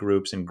 Parties need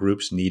groups and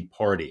groups need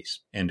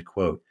parties, end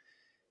quote.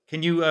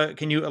 Can you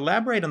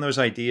elaborate on those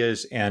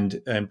ideas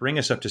and bring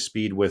us up to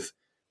speed with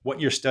what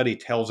your study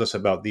tells us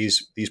about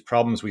these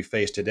problems we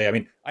face today? I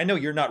mean, I know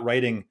you're not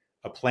writing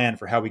a plan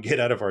for how we get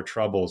out of our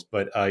troubles,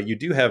 but you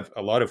do have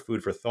a lot of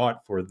food for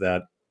thought for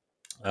that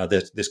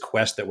this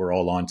quest that we're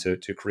all on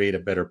to create a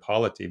better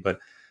polity. But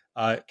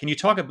can you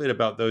talk a bit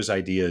about those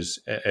ideas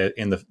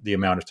in the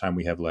amount of time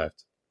we have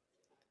left?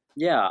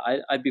 Yeah,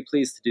 I'd be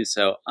pleased to do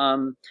so.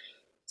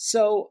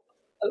 So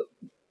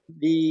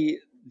the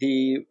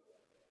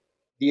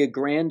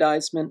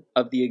aggrandizement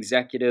of the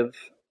executive,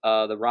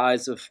 the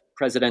rise of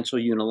presidential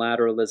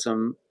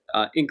unilateralism,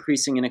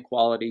 increasing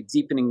inequality,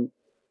 deepening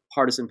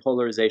partisan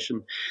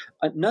polarization,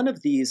 none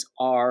of these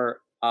are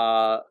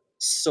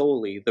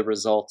solely the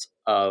result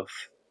of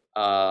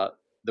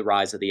the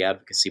rise of the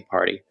advocacy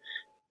party.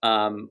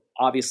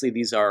 Obviously,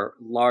 these are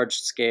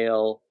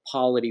large-scale,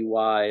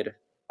 polity-wide,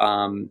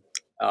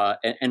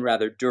 and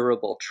rather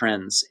durable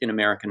trends in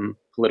American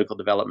political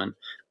development,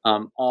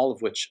 all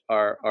of which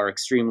are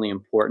extremely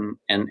important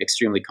and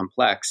extremely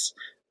complex,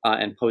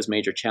 and pose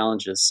major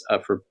challenges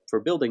for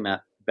building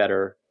that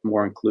better,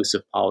 more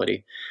inclusive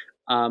polity.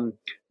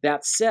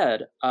 That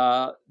said,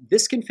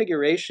 this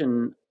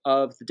configuration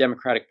of the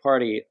Democratic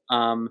Party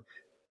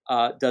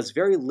does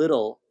very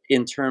little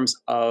in terms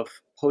of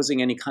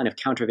posing any kind of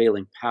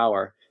countervailing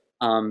power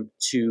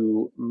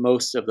to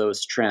most of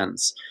those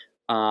trends.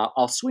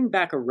 I'll swing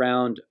back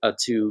around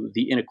to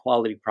the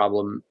inequality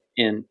problem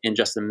in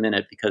just a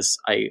minute, because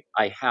I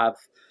have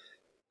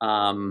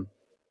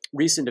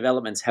recent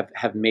developments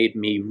have made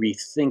me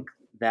rethink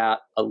that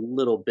a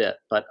little bit,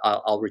 but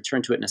I'll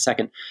return to it in a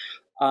second.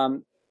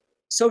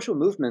 Social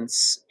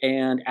movements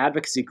and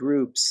advocacy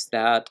groups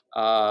that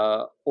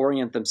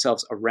orient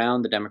themselves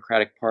around the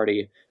Democratic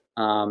Party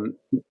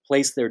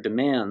place their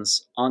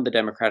demands on the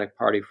Democratic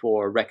Party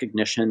for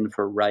recognition,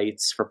 for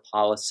rights, for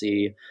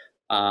policy,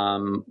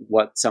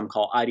 what some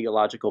call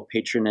ideological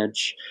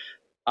patronage.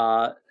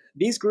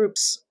 These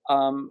groups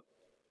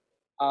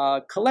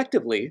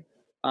collectively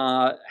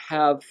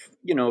have,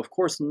 of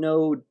course,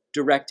 no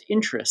direct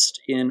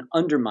interest in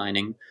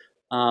undermining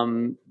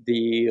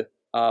the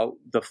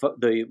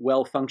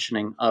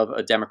well-functioning of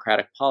a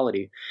democratic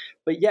polity.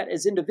 But yet,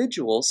 as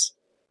individuals,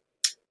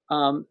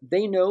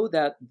 they know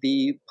that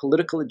the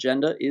political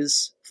agenda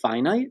is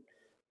finite,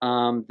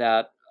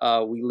 that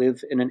we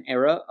live in an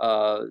era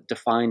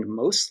defined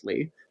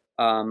mostly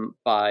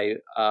by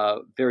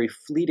very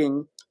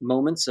fleeting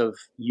moments of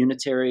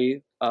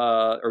unitary,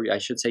 or I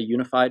should say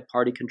unified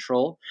party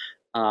control.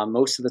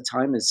 Most of the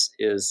time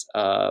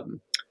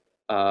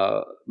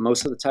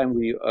most of the time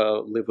we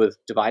live with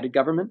divided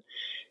government.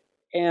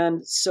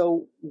 And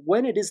so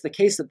when it is the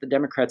case that the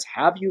Democrats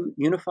have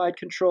unified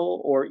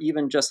control, or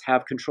even just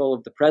have control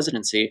of the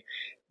presidency,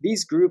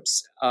 these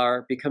groups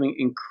are becoming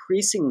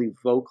increasingly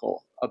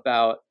vocal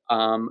about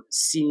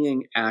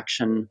seeing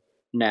action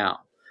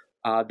now.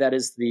 That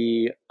is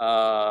the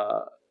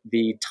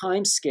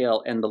time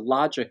scale and the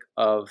logic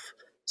of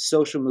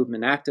social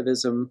movement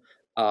activism,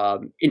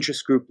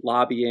 interest group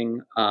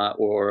lobbying,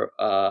 or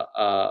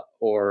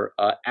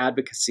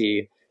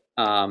advocacy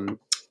on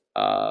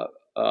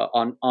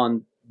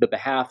the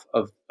behalf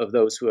of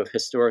those who have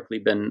historically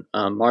been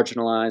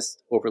marginalized,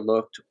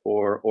 overlooked,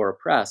 or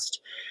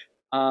oppressed.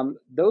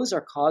 Those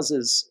are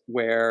causes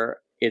where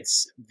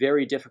it's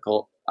very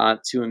difficult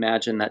to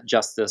imagine that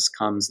justice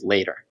comes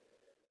later,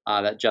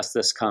 that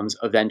justice comes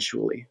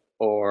eventually,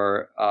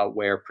 or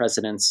where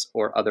presidents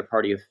or other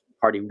party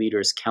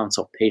leaders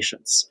counsel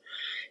patience.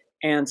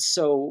 And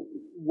so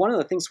one of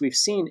the things we've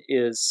seen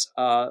is,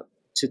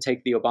 to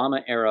take the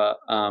Obama era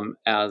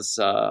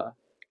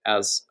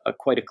as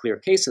quite a clear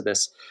case of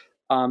this,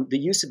 the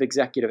use of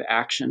executive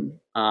action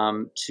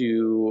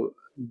to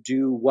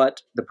do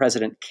what the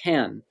president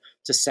can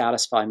to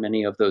satisfy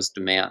many of those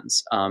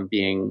demands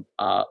being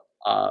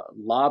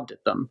lobbed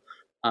at them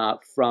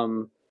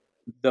from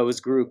those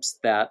groups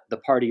that the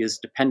party is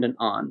dependent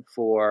on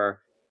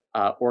for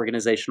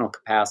organizational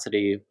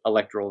capacity,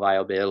 electoral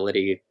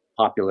viability,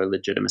 popular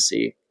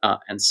legitimacy,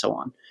 and so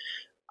on.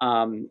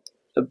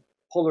 The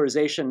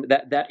polarization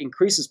that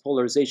increases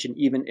polarization,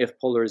 even if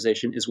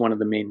polarization is one of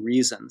the main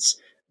reasons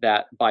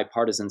that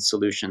bipartisan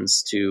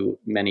solutions to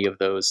many of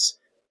those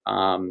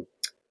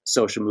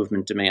social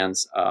movement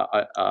demands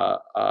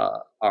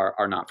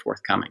are not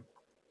forthcoming.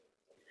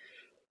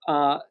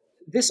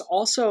 This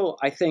also,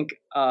 I think,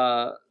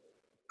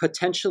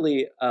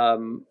 potentially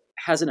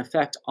has an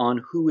effect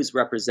on who is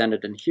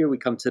represented, and here we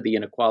come to the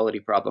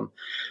inequality problem.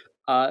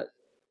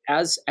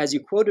 As you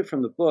quoted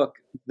from the book,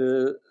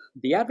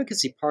 the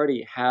Advocacy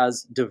Party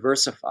has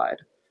diversified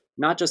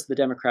not just the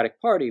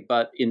Democratic Party,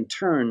 but in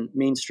turn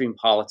mainstream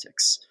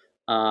politics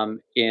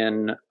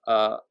in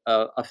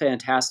a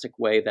fantastic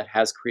way that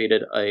has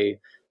created a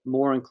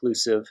more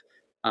inclusive,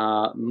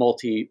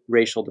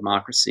 multiracial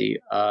democracy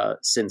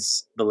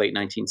since the late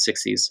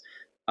 1960s,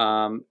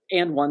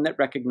 and one that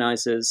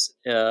recognizes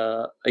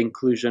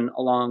inclusion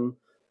along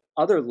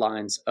other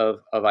lines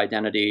of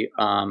identity,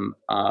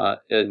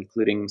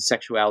 including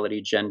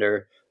sexuality,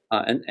 gender,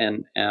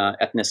 and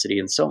ethnicity,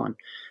 and so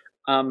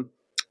on.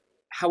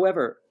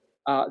 However,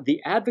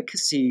 the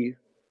advocacy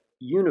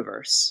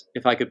universe,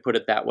 if I could put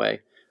it that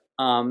way,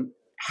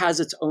 has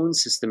its own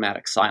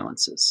systematic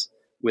silences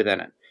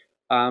within it.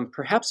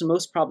 Perhaps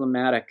most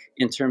problematic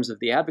in terms of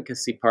the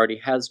Advocacy Party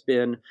has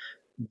been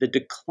the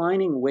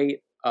declining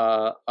weight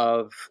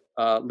of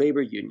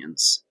labor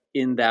unions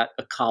in that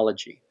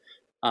ecology.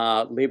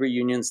 Labor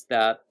unions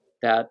that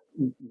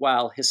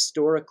while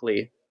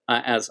historically,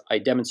 as I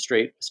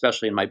demonstrate,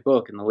 especially in my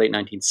book in the late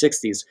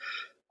 1960s,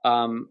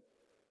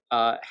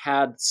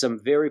 had some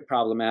very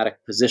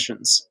problematic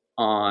positions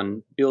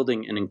on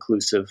building an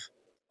inclusive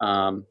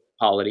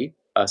polity,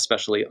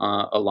 especially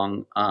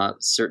along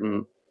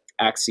certain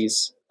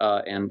axes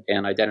and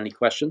identity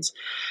questions.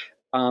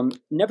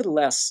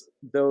 Nevertheless,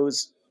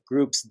 those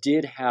groups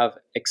did have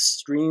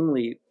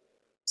extremely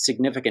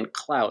significant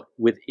clout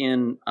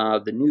within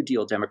the New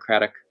Deal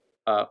Democratic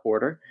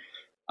order,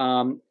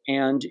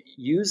 and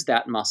used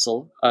that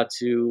muscle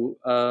to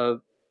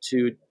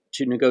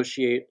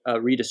negotiate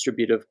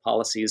redistributive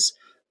policies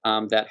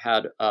that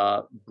had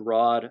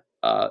broad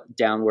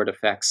downward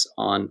effects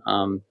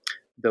on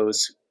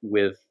those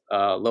with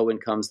low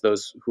incomes,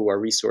 those who are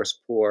resource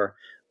poor,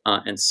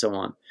 and so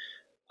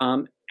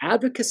on.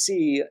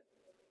 Advocacy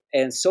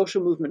and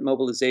social movement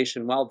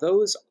mobilization, while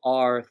those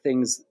are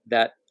things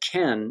that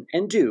can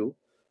and do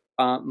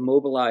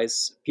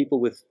mobilize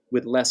people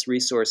with less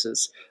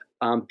resources,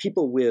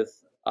 people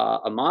with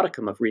a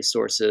modicum of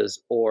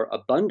resources or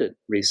abundant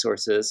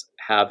resources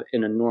have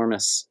an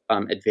enormous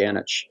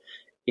advantage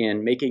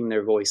in making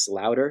their voice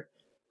louder,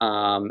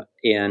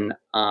 in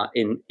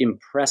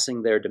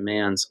impressing their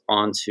demands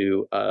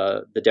onto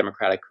the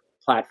Democratic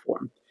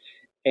platform.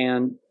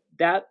 And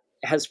that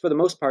has, for the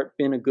most part,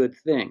 been a good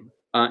thing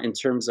in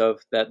terms of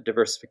that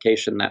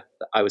diversification that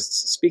I was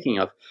speaking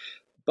of.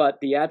 But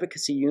the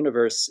advocacy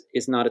universe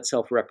is not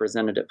itself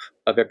representative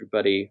of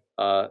everybody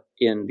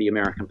in the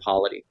American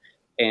polity.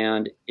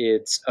 And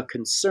it's a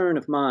concern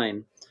of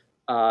mine,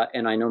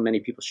 and I know many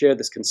people share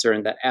this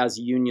concern, that as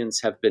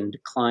unions have been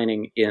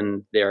declining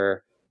in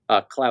their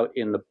clout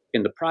in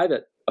the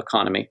private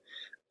economy,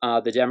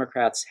 the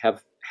Democrats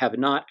have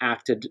not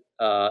acted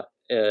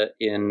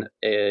in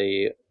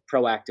a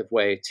proactive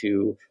way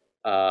to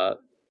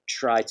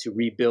try to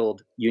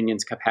rebuild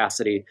unions'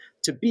 capacity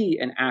to be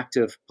an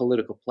active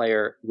political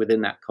player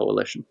within that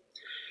coalition.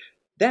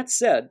 That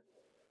said,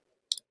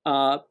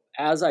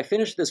 as I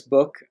finished this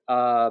book,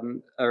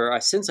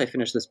 since I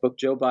finished this book,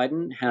 Joe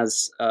Biden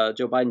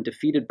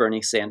defeated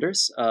Bernie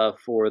Sanders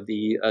for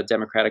the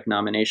Democratic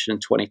nomination in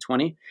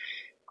 2020,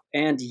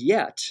 and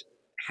yet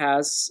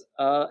has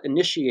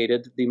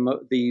initiated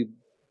the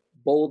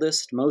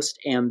boldest, most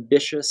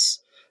ambitious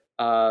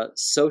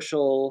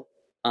social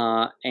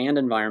and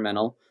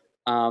environmental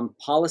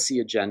policy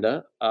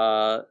agenda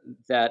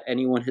that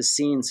anyone has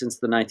seen since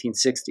the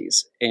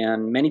 1960s.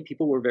 And many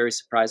people were very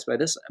surprised by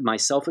this,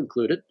 myself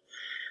included.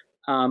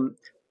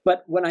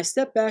 But when I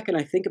step back and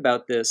I think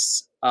about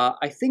this,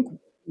 I think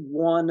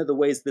one of the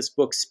ways this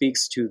book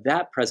speaks to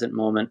that present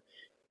moment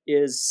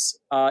is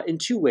in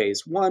two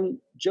ways. One,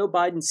 Joe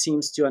Biden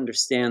seems to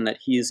understand that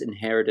he's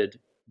inherited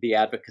the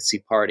Advocacy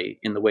Party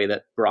in the way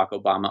that Barack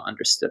Obama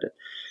understood it.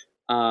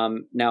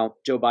 Now,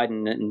 Joe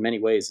Biden, in many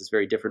ways, is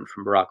very different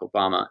from Barack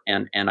Obama,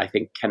 and I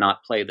think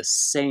cannot play the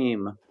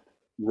same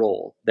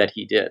role that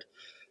he did.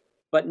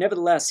 But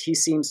nevertheless, he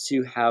seems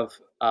to have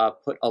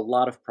put a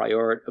lot of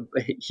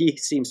he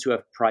seems to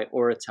have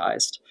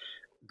prioritized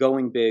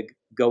going big,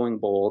 going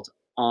bold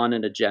on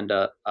an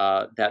agenda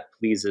that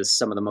pleases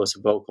some of the most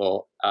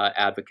vocal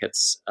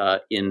advocates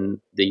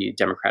in the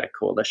Democratic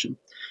coalition.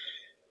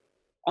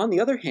 On the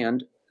other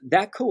hand,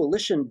 that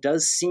coalition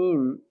does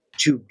seem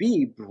to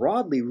be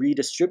broadly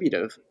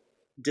redistributive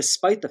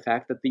despite the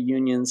fact that the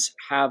unions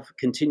have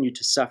continued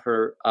to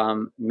suffer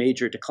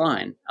major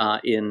decline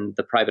in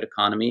the private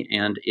economy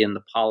and in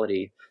the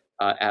polity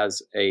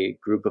as a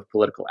group of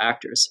political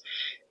actors.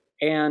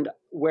 And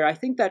where I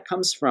think that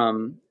comes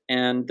from,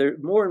 and there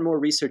more and more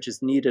research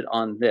is needed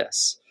on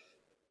this,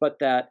 but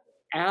that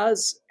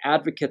as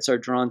advocates are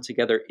drawn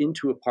together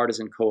into a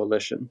partisan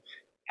coalition,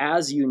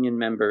 as union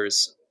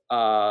members,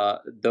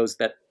 those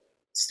that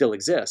still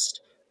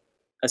exist,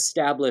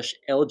 establish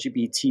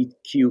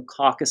LGBTQ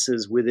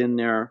caucuses within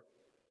their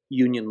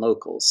union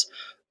locals,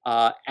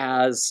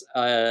 as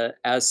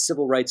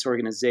civil rights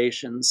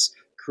organizations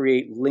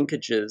create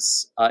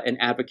linkages and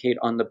advocate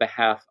on the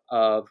behalf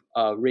of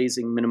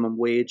raising minimum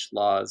wage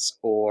laws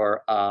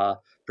or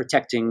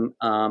protecting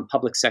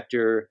public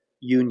sector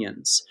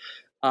unions.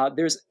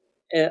 There's,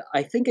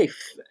 I think,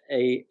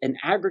 an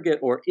aggregate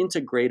or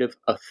integrative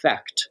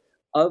effect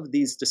of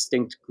these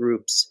distinct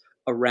groups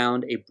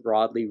around a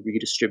broadly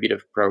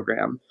redistributive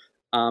program.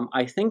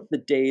 I think the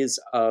days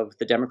of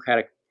the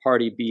Democratic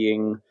Party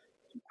being,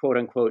 quote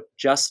unquote,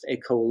 just a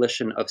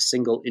coalition of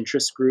single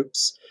interest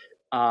groups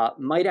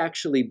might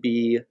actually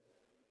be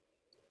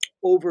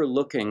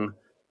overlooking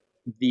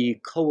the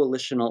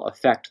coalitional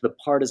effect, the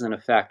partisan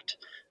effect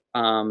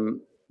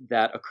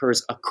that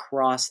occurs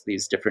across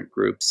these different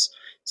groups.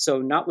 So,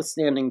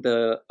 notwithstanding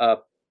the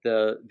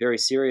very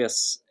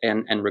serious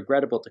and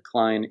regrettable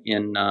decline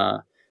in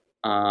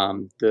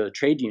the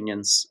trade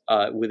unions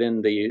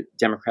within the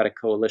Democratic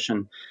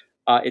coalition,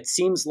 it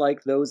seems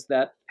like those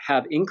that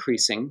have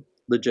increasing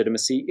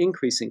legitimacy,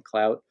 increasing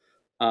clout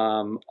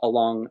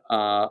along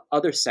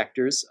other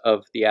sectors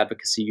of the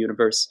advocacy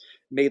universe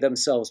may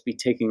themselves be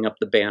taking up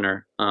the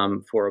banner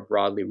for a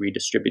broadly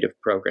redistributive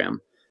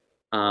program.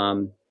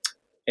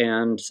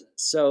 And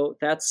so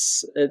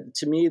that's,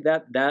 to me,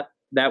 that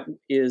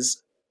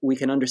is, we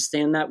can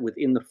understand that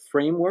within the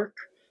framework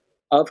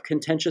of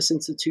contentious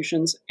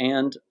institutions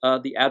and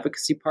the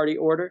advocacy party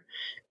order.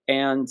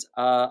 And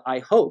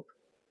I hope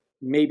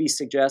maybe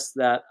suggests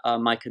that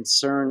my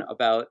concern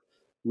about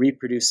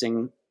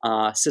reproducing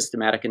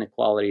systematic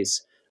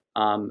inequalities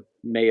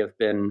may have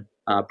been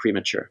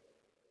premature.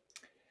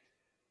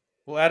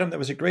 Well, Adam, that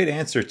was a great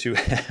answer to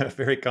a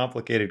very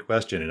complicated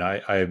question. And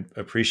I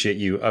appreciate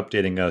you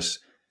updating us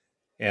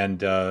and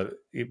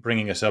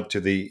bringing us up to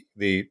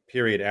the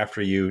period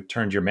after you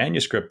turned your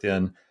manuscript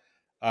in.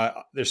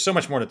 There's so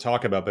much more to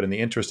talk about, but in the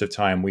interest of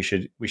time, we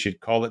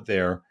should call it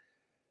there.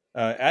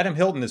 Adam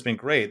Hilton has been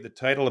great. The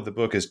title of the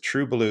book is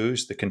True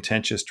Blues, The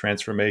Contentious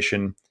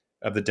Transformation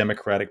of the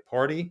Democratic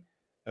Party,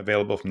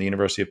 available from the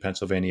University of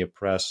Pennsylvania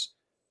Press,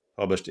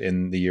 published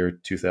in the year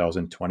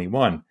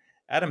 2021.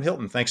 Adam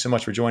Hilton, thanks so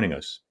much for joining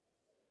us.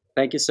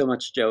 Thank you so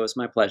much, Joe. It's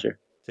my pleasure.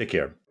 Take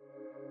care.